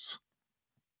projects.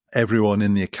 Everyone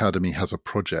in the academy has a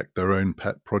project, their own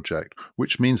pet project,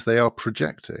 which means they are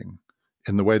projecting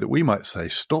in the way that we might say,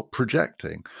 stop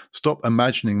projecting. Stop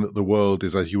imagining that the world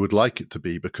is as you would like it to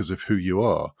be because of who you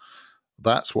are.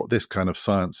 That's what this kind of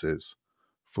science is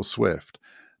for Swift.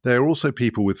 There are also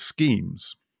people with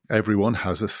schemes. Everyone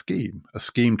has a scheme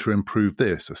to improve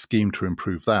this, a scheme to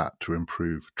improve that, to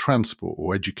improve transport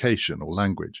or education or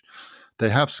language. They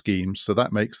have schemes, so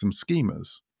that makes them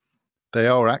schemers. They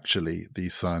are actually,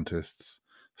 these scientists,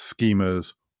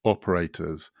 schemers,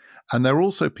 operators. And they're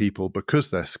also people,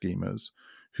 because they're schemers,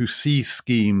 who see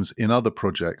schemes in other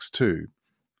projects too.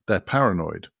 They're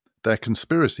paranoid. They're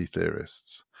conspiracy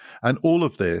theorists. And all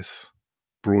of this,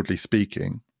 broadly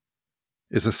speaking,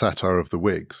 is a satire of the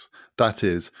Whigs. That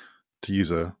is, to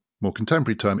use a more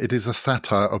contemporary term, it is a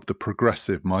satire of the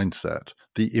progressive mindset,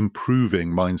 the improving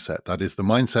mindset. That is, the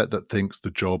mindset that thinks the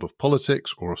job of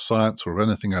politics or of science or of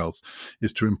anything else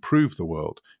is to improve the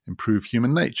world, improve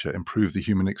human nature, improve the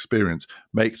human experience,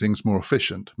 make things more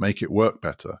efficient, make it work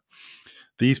better.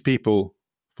 These people,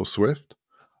 for Swift,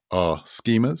 are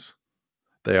schemers,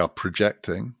 they are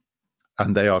projecting,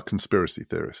 and they are conspiracy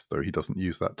theorists, though he doesn't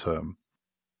use that term.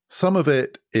 Some of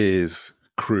it is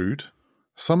crude.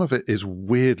 Some of it is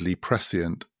weirdly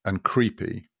prescient and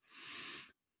creepy.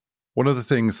 One of the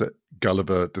things that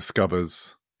Gulliver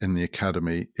discovers in the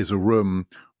academy is a room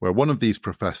where one of these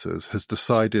professors has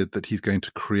decided that he's going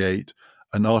to create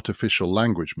an artificial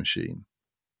language machine,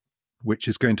 which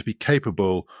is going to be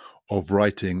capable of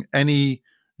writing any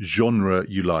genre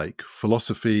you like: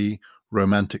 philosophy,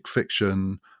 romantic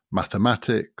fiction,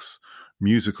 mathematics,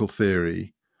 musical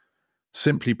theory,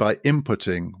 simply by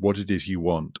inputting what it is you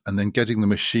want and then getting the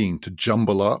machine to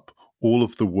jumble up all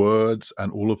of the words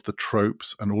and all of the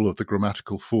tropes and all of the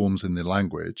grammatical forms in the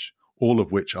language, all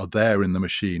of which are there in the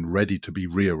machine ready to be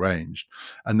rearranged.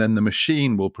 And then the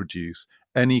machine will produce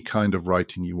any kind of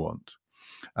writing you want.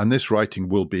 And this writing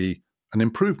will be an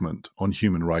improvement on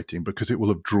human writing because it will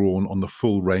have drawn on the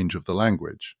full range of the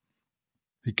language.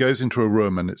 He goes into a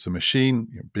room and it's a machine.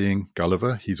 Being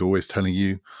Gulliver, he's always telling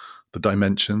you the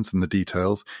dimensions and the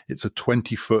details. It's a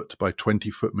 20-foot by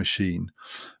 20-foot machine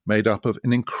made up of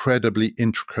an incredibly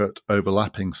intricate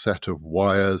overlapping set of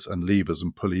wires and levers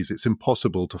and pulleys. It's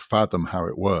impossible to fathom how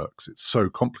it works. It's so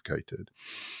complicated.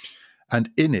 And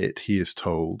in it, he is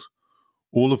told,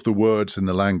 all of the words in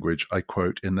the language, I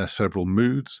quote, in their several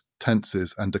moods,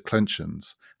 tenses, and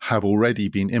declensions have already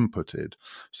been inputted,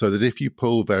 so that if you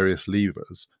pull various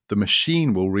levers, the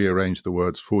machine will rearrange the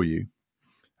words for you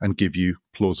and give you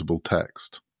plausible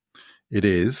text. It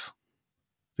is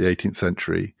the 18th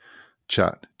century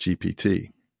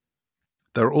ChatGPT.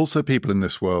 There are also people in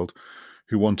this world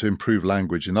who want to improve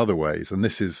language in other ways, and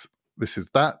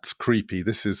that's creepy.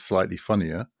 This is slightly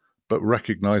funnier, but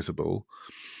recognizable.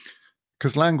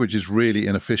 Because language is really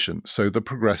inefficient. So the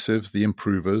progressives, the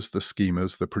improvers, the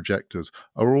schemers, the projectors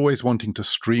are always wanting to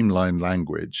streamline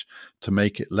language to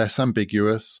make it less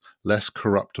ambiguous, less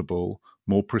corruptible,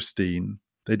 more pristine.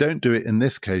 They don't do it in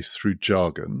this case through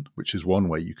jargon, which is one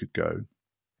way you could go.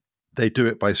 They do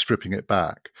it by stripping it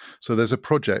back. So there's a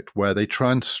project where they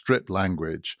try and strip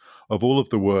language of all of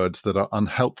the words that are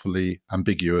unhelpfully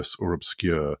ambiguous or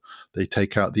obscure. They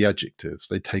take out the adjectives,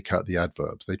 they take out the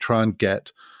adverbs. They try and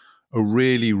get a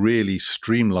really, really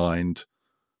streamlined,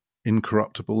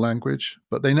 incorruptible language,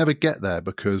 but they never get there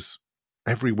because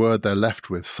every word they're left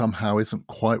with somehow isn't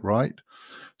quite right.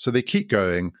 So they keep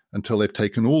going until they've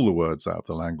taken all the words out of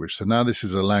the language. So now this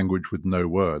is a language with no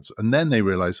words. And then they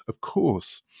realize, of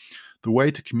course, the way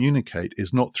to communicate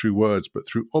is not through words, but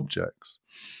through objects.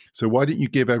 So why don't you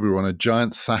give everyone a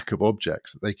giant sack of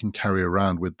objects that they can carry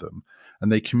around with them?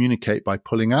 And they communicate by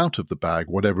pulling out of the bag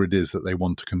whatever it is that they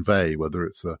want to convey, whether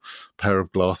it's a pair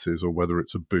of glasses or whether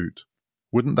it's a boot.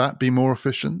 Wouldn't that be more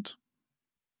efficient?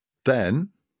 Then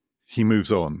he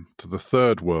moves on to the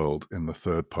third world in the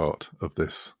third part of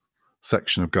this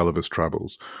section of Gulliver's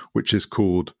Travels, which is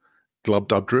called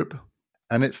Glubbdubdrib,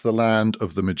 and it's the land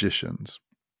of the magicians.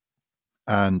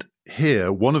 And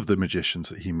here, one of the magicians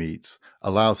that he meets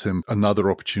allows him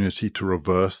another opportunity to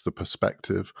reverse the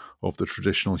perspective of the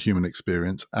traditional human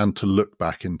experience and to look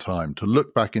back in time, to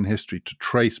look back in history, to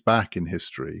trace back in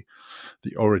history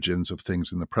the origins of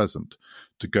things in the present,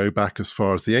 to go back as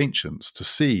far as the ancients, to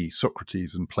see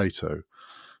Socrates and Plato,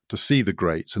 to see the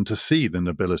greats and to see the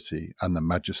nobility and the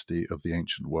majesty of the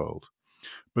ancient world,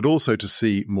 but also to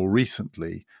see more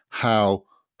recently how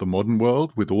the modern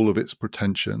world, with all of its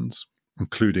pretensions,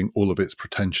 including all of its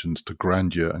pretensions to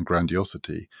grandeur and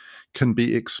grandiosity, can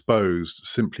be exposed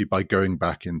simply by going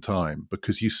back in time,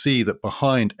 because you see that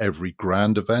behind every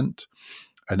grand event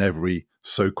and every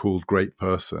so-called great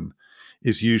person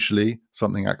is usually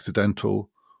something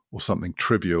accidental or something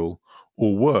trivial,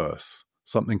 or worse,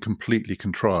 something completely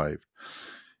contrived.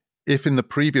 If in the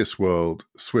previous world,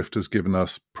 Swift has given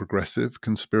us progressive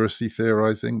conspiracy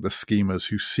theorizing, the schemers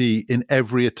who see in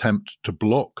every attempt to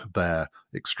block their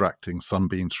extracting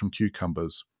sunbeams from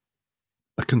cucumbers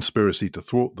a conspiracy to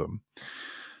thwart them,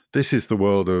 this is the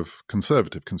world of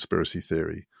conservative conspiracy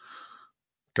theory.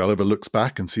 Gulliver looks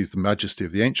back and sees the majesty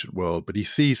of the ancient world, but he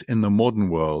sees in the modern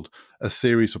world a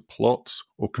series of plots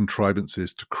or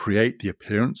contrivances to create the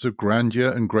appearance of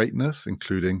grandeur and greatness,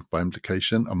 including, by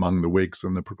implication, among the Whigs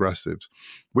and the progressives,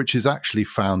 which is actually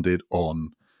founded on,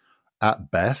 at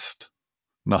best,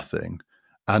 nothing,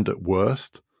 and at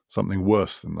worst, something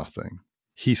worse than nothing.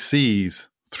 He sees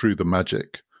through the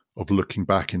magic of looking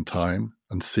back in time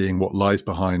and seeing what lies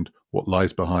behind, what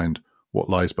lies behind, what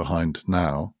lies behind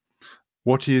now.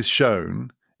 What he is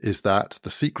shown is that the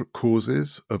secret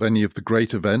causes of any of the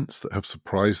great events that have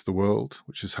surprised the world,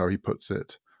 which is how he puts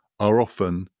it, are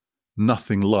often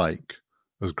nothing like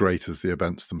as great as the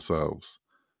events themselves.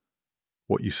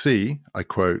 What you see, I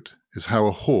quote, is how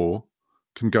a whore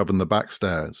can govern the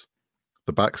backstairs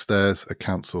a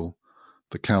council,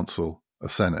 the council a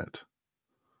senate.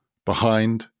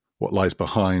 Behind, what lies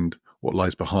behind, what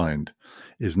lies behind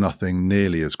is nothing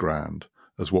nearly as grand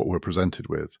as what we're presented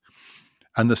with.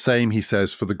 And the same, he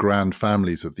says, for the grand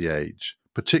families of the age,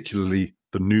 particularly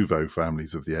the nouveau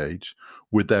families of the age,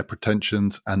 with their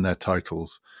pretensions and their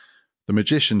titles. The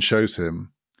magician shows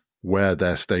him where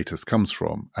their status comes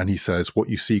from. And he says what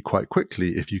you see quite quickly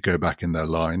if you go back in their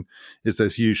line is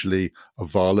there's usually a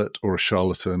varlet or a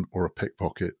charlatan or a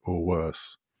pickpocket or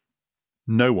worse.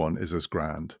 No one is as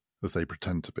grand as they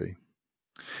pretend to be.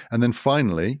 And then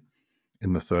finally,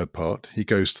 in the third part, he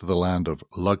goes to the land of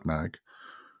Lugnag,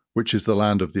 which is the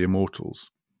land of the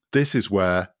immortals. This is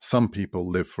where some people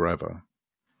live forever.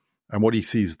 And what he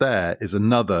sees there is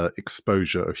another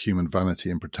exposure of human vanity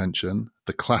and pretension,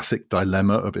 the classic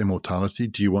dilemma of immortality.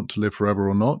 Do you want to live forever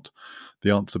or not?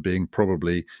 The answer being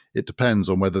probably, it depends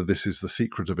on whether this is the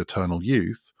secret of eternal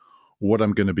youth, or what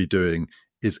I'm going to be doing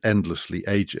is endlessly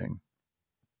aging.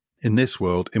 In this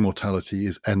world, immortality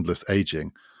is endless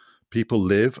aging. People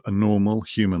live a normal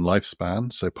human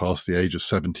lifespan, so past the age of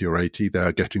 70 or 80, they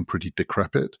are getting pretty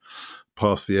decrepit.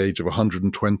 Past the age of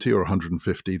 120 or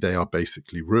 150, they are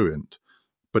basically ruined.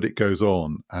 But it goes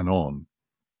on and on.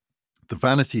 The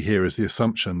vanity here is the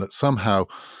assumption that somehow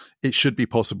it should be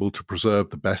possible to preserve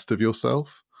the best of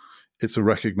yourself. It's a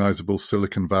recognizable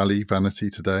Silicon Valley vanity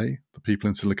today. The people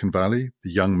in Silicon Valley,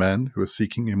 the young men who are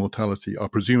seeking immortality, are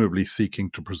presumably seeking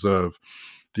to preserve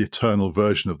the eternal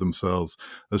version of themselves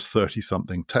as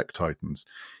 30-something tech titans.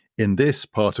 In this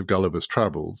part of Gulliver's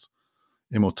Travels,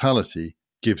 immortality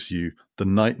gives you the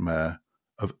nightmare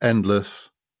of endless,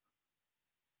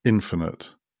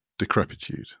 infinite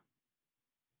decrepitude.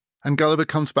 And Gulliver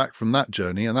comes back from that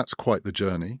journey, and that's quite the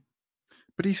journey.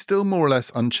 But he's still more or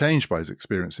less unchanged by his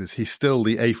experiences. He's still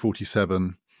the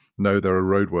A47, no, there are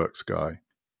roadworks guy.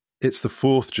 It's the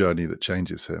fourth journey that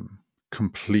changes him,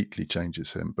 completely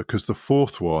changes him, because the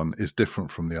fourth one is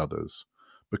different from the others,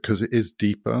 because it is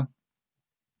deeper,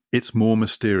 it's more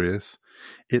mysterious,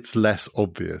 it's less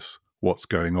obvious what's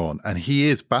going on, and he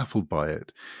is baffled by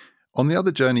it. On the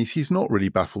other journeys, he's not really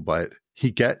baffled by it.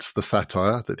 He gets the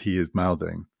satire that he is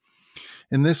mouthing.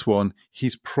 In this one,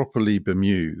 he's properly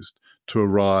bemused to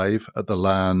arrive at the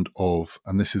land of,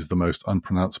 and this is the most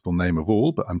unpronounceable name of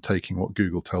all, but I'm taking what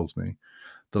Google tells me,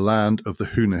 the land of the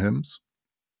Houyhnhnms.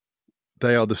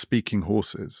 They are the speaking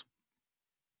horses.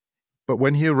 But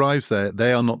when he arrives there,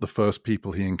 they are not the first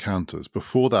people he encounters.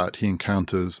 Before that, he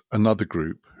encounters another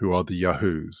group who are the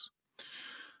Yahoos.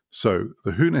 So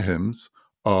the Houyhnhnms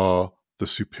are the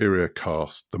superior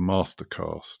caste, the master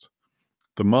caste,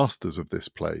 the masters of this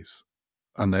place,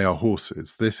 and they are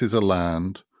horses. This is a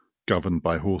land governed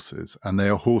by horses, and they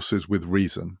are horses with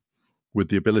reason, with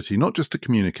the ability not just to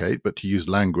communicate, but to use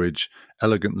language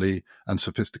elegantly and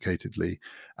sophisticatedly.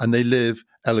 And they live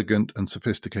elegant and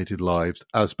sophisticated lives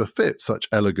as befits such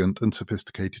elegant and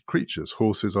sophisticated creatures.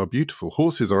 Horses are beautiful.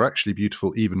 Horses are actually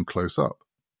beautiful even close up.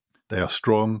 They are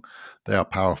strong, they are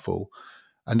powerful,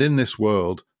 and in this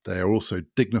world, they are also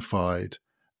dignified,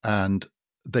 and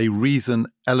they reason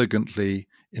elegantly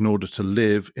in order to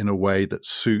live in a way that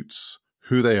suits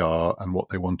who they are and what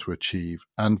they want to achieve.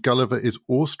 And Gulliver is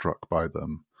awestruck by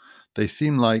them. They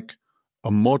seem like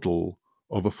a model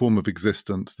of a form of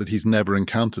existence that he's never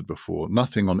encountered before.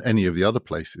 Nothing on any of the other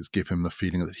places give him the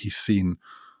feeling that he's seen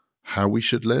how we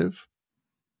should live.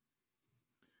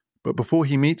 But before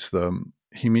he meets them,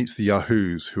 he meets the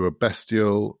Yahoos, who are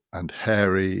bestial and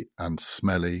hairy and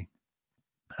smelly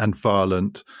and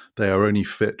violent. They are only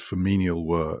fit for menial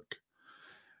work.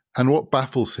 And what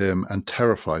baffles him and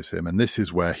terrifies him, and this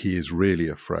is where he is really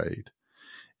afraid,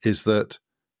 is that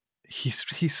he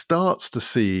starts to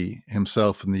see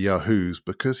himself in the Yahoos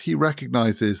because he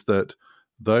recognizes that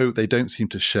though they don't seem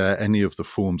to share any of the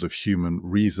forms of human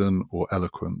reason or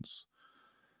eloquence,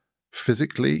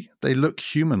 physically, they look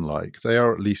human-like. They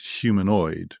are at least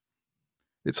humanoid.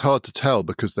 It's hard to tell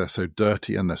because they're so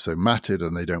dirty and they're so matted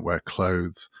and they don't wear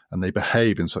clothes and they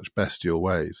behave in such bestial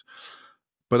ways.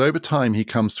 But over time, he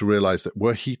comes to realize that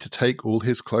were he to take all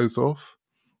his clothes off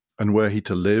and were he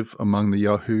to live among the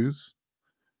Yahoos,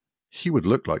 he would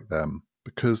look like them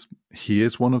because he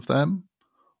is one of them,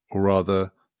 or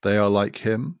rather, they are like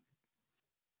him.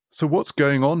 So what's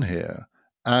going on here?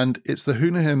 And it's the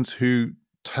Houyhnhnms who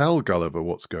tell Gulliver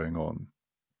what's going on.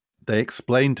 They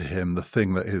explain to him the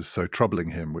thing that is so troubling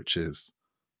him, which is,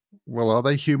 well, are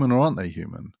they human or aren't they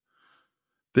human?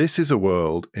 This is a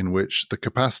world in which the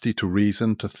capacity to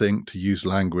reason, to think, to use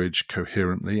language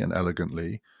coherently and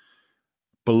elegantly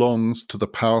belongs to the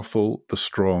powerful, the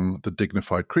strong, the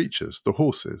dignified creatures, the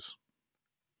horses.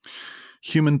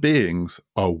 Human beings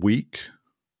are weak.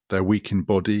 They're weak in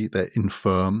body, they're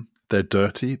infirm, they're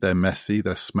dirty, they're messy,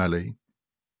 they're smelly.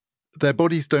 Their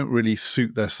bodies don't really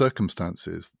suit their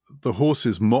circumstances. The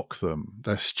horses mock them,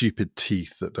 their stupid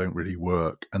teeth that don't really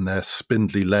work, and their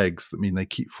spindly legs that mean they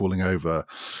keep falling over.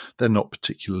 They're not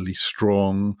particularly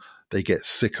strong, they get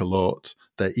sick a lot,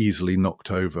 they're easily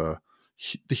knocked over.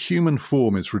 The human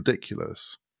form is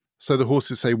ridiculous. So the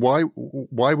horses say, why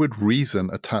would reason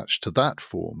attach to that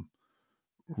form?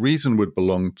 Reason would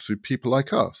belong to people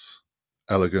like us,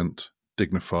 elegant,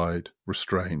 dignified,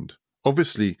 restrained.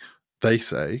 Obviously, they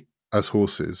say, as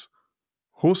horses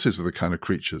are the kind of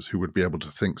creatures who would be able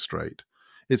to think straight.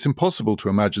 It's impossible to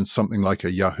imagine something like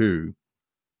a Yahoo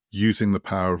using the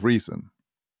power of reason.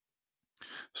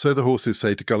 So the horses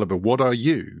say to Gulliver, what are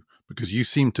you? Because you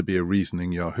seem to be a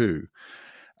reasoning Yahoo.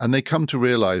 And they come to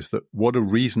realize that what a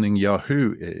reasoning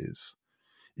Yahoo is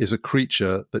a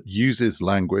creature that uses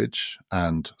language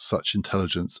and such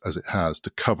intelligence as it has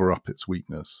to cover up its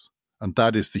weakness. And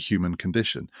that is the human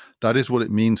condition. That is what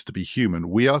it means to be human.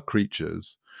 We are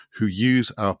creatures who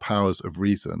use our powers of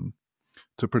reason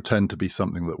to pretend to be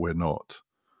something that we're not.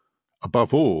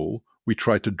 Above all, we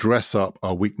try to dress up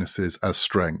our weaknesses as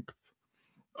strength,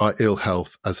 our ill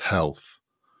health as health,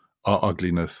 our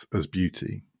ugliness as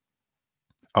beauty,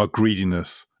 our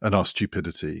greediness and our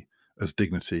stupidity as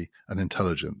dignity and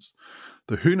intelligence.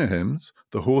 The Houyhnhnms,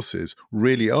 the horses,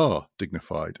 really are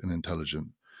dignified and intelligent.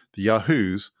 The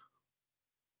Yahoos,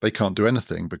 they can't do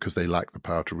anything because they lack the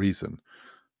power to reason.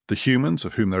 The humans,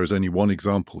 of whom there is only one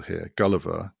example here,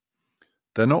 Gulliver,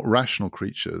 they're not rational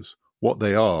creatures. What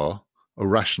they are are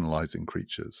rationalizing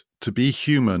creatures. To be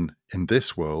human in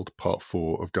this world, part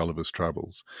 4 of Gulliver's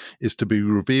Travels, is to be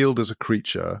revealed as a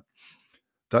creature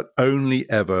that only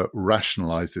ever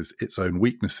rationalizes its own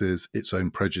weaknesses, its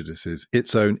own prejudices,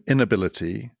 its own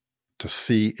inability to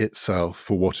see itself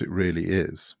for what it really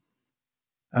is.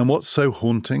 And what's so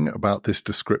haunting about this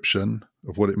description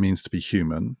of what it means to be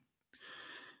human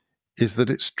is that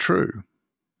it's true.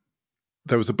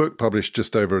 There was a book published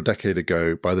just over a decade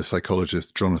ago by the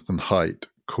psychologist Jonathan Haidt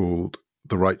called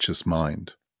The Righteous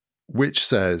Mind, which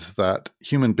says that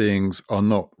human beings are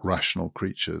not rational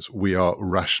creatures. We are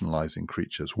rationalizing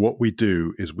creatures. What we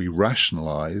do is we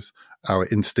rationalize our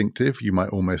instinctive, you might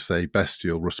almost say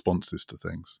bestial responses to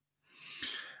things.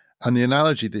 And the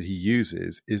analogy that he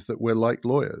uses is that we're like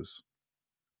lawyers.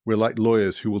 We're like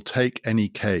lawyers who will take any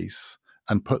case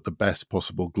and put the best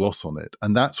possible gloss on it.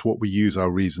 And that's what we use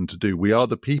our reason to do. We are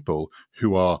the people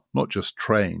who are not just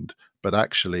trained, but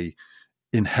actually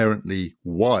inherently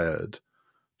wired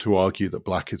to argue that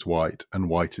black is white and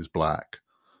white is black,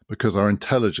 because our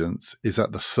intelligence is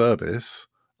at the service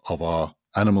of our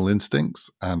animal instincts,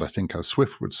 and I think, as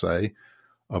Swift would say,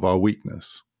 of our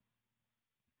weakness.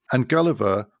 And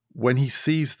Gulliver, when he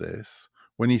sees this,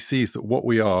 when he sees that what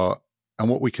we are and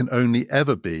what we can only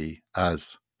ever be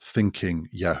as thinking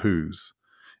yahoos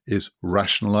is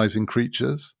rationalizing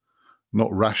creatures,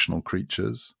 not rational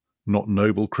creatures, not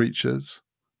noble creatures,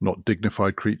 not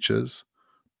dignified creatures,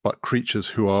 but creatures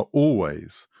who are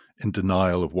always in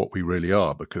denial of what we really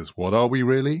are. Because what are we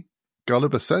really?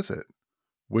 Gulliver says it.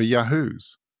 We're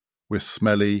yahoos. We're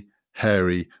smelly,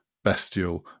 hairy,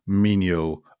 bestial,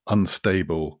 menial,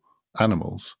 unstable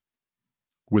animals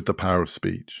with the power of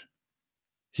speech.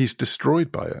 He's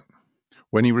destroyed by it.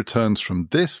 When he returns from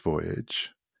this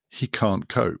voyage, he can't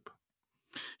cope.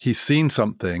 He's seen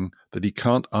something that he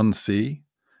can't unsee,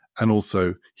 and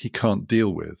also he can't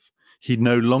deal with. He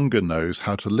no longer knows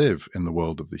how to live in the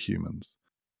world of the humans.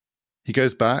 He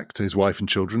goes back to his wife and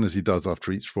children, as he does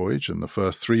after each voyage. And the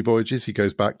first 3 voyages, he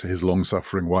goes back to his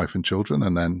long-suffering wife and children.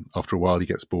 And then after a while, he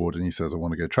gets bored and he says, I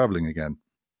want to go traveling again.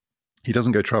 He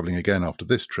doesn't go traveling again after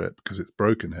this trip because it's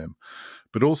broken him.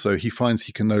 But also he finds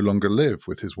he can no longer live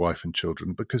with his wife and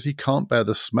children because he can't bear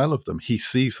the smell of them. He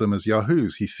sees them as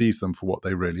yahoos. He sees them for what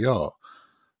they really are.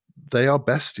 They are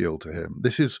bestial to him.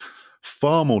 This is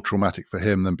far more traumatic for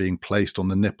him than being placed on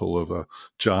the nipple of a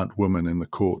giant woman in the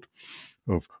court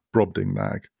of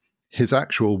Brobdingnag. His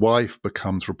actual wife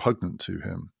becomes repugnant to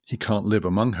him. He can't live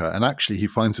among her. And actually he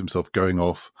finds himself going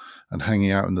off and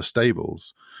hanging out in the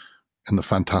stables in the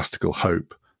fantastical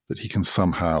hope that he can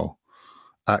somehow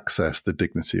access the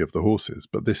dignity of the horses.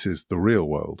 But this is the real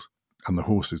world, and the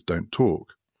horses don't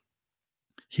talk.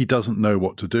 He doesn't know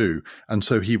what to do, and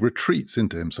so he retreats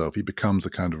into himself. He becomes a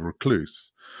kind of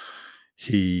recluse.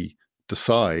 He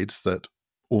decides that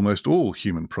almost all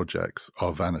human projects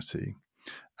are vanity.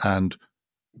 And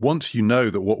once you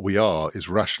know that what we are is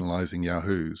rationalizing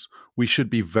yahoos, we should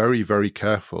be very, very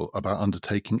careful about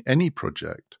undertaking any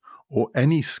project or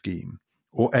any scheme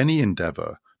or any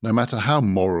endeavor, no matter how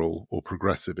moral or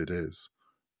progressive it is,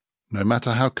 no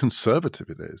matter how conservative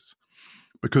it is,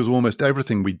 because almost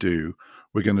everything we do,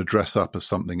 we're going to dress up as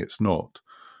something it's not.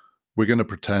 We're going to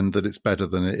pretend that it's better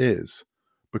than it is,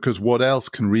 because what else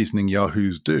can reasoning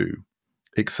yahoos do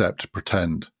except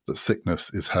pretend that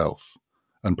sickness is health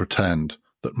and pretend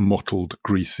that mottled,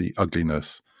 greasy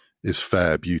ugliness is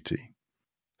fair beauty?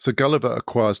 So Gulliver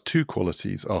acquires 2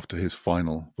 qualities after his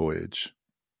final voyage.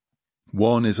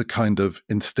 One is a kind of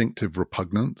instinctive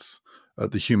repugnance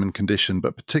at the human condition,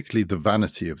 but particularly the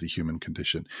vanity of the human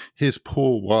condition. His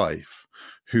poor wife,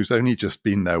 who's only just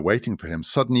been there waiting for him,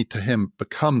 suddenly to him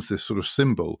becomes this sort of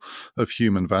symbol of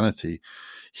human vanity.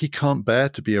 He can't bear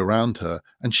to be around her,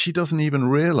 and she doesn't even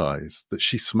realize that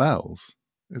she smells.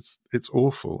 It's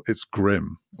awful. It's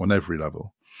grim on every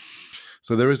level.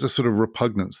 So there is a sort of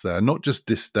repugnance there, not just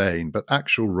disdain, but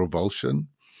actual revulsion.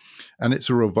 And it's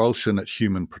a revulsion at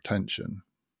human pretension.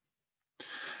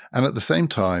 And at the same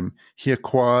time, he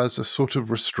acquires a sort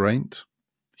of restraint.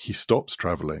 He stops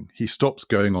traveling. He stops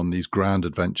going on these grand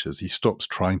adventures. He stops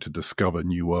trying to discover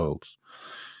new worlds.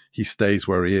 He stays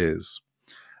where he is.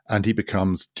 And he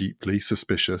becomes deeply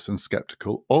suspicious and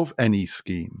skeptical of any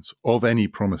schemes, of any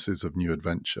promises of new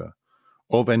adventure,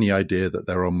 of any idea that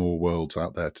there are more worlds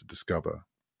out there to discover.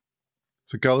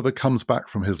 So Gulliver comes back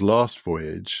from his last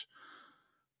voyage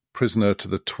prisoner to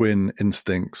the twin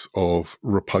instincts of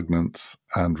repugnance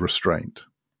and restraint.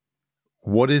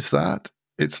 What is that?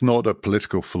 It's not a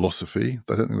political philosophy.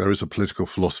 I don't think there is a political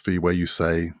philosophy where you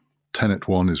say tenet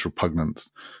 1 is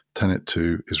repugnance, tenet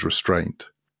 2 is restraint.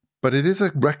 But it is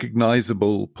a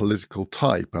recognizable political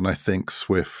type, and I think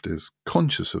Swift is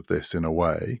conscious of this in a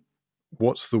way.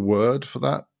 What's the word for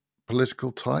that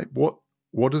political type?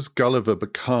 What does Gulliver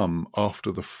become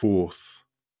after the fourth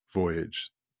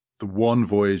voyage? The one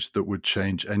voyage that would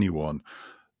change anyone.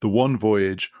 The one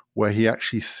voyage where he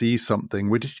actually sees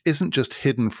something which isn't just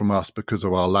hidden from us because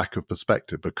of our lack of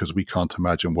perspective, because we can't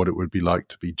imagine what it would be like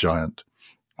to be giant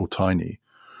or tiny,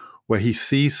 where he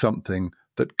sees something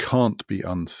that can't be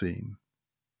unseen.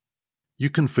 You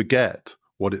can forget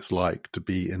what it's like to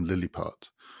be in Lilliput,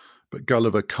 but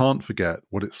Gulliver can't forget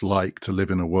what it's like to live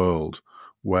in a world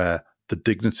where the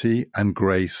dignity and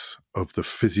grace of the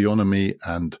physiognomy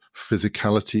and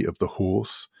physicality of the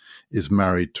horse is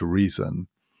married to reason,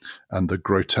 and the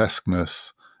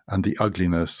grotesqueness and the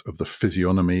ugliness of the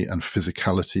physiognomy and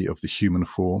physicality of the human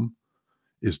form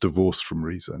is divorced from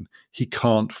reason. He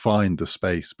can't find the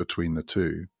space between the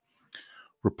two.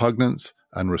 Repugnance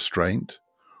and restraint,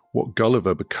 what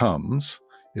Gulliver becomes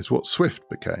is what Swift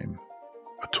became,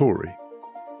 a Tory.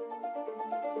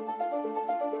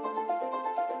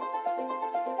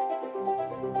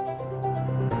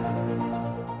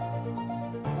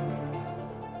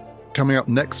 Coming up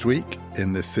next week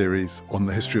in this series on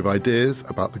the history of ideas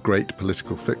about the great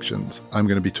political fictions, I'm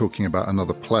going to be talking about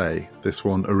another play, this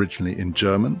one originally in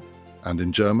German, and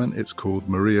in German it's called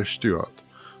Maria Stuart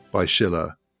by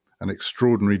Schiller, an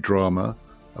extraordinary drama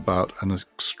about an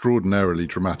extraordinarily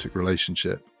dramatic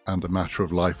relationship and a matter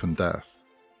of life and death,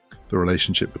 the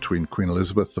relationship between Queen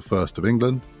Elizabeth I of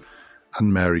England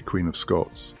and Mary, Queen of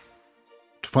Scots.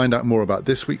 To find out more about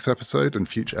this week's episode and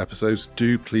future episodes,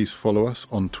 do please follow us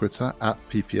on Twitter at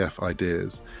PPF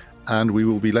Ideas, and we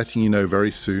will be letting you know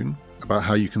very soon about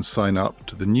how you can sign up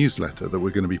to the newsletter that we're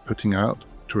going to be putting out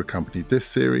to accompany this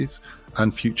series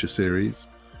and future series,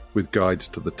 with guides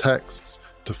to the texts,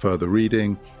 to further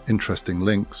reading, interesting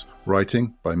links,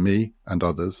 writing by me and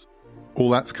others.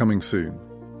 All that's coming soon.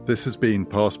 This has been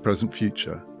Past, Present,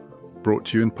 Future, brought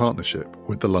to you in partnership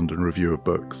with the London Review of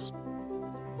Books.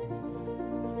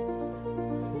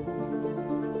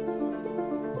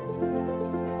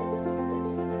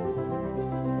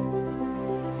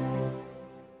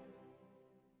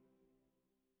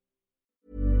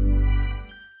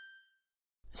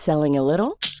 Selling a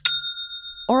little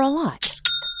or a lot?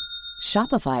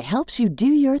 Shopify helps you do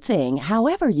your thing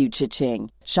however you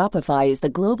cha-ching. Shopify is the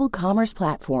global commerce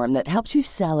platform that helps you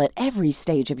sell at every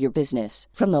stage of your business.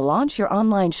 From the launch your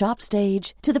online shop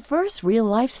stage to the first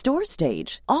real-life store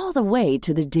stage, all the way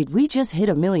to the did we just hit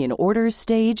a million orders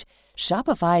stage.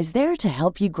 Shopify's there to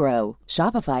help you grow.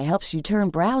 Shopify helps you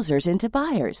turn browsers into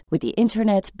buyers with the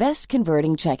internet's best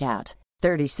converting checkout.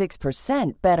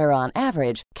 36% better on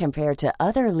average compared to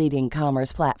other leading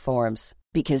commerce platforms.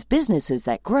 Because businesses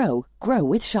that grow, grow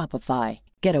with Shopify.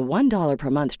 Get a $1 per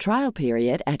month trial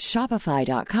period at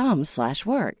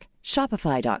shopify.com/work.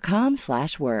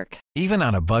 Shopify.com/work. Even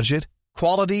on a budget,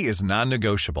 quality is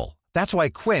non-negotiable. That's why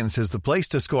Quince is the place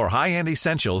to score high-end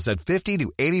essentials at 50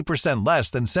 to 80% less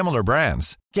than similar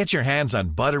brands. Get your hands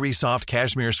on buttery soft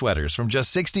cashmere sweaters from just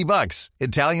 $60,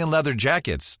 Italian leather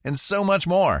jackets, and so much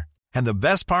more. And the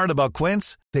best part about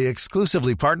Quince, they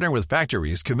exclusively partner with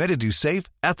factories committed to safe,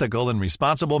 ethical, and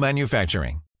responsible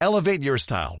manufacturing. Elevate your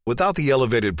style without the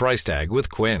elevated price tag with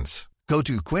Quince. Go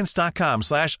to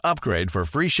quince.com/upgrade for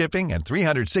free shipping and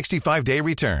 365-day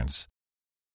returns.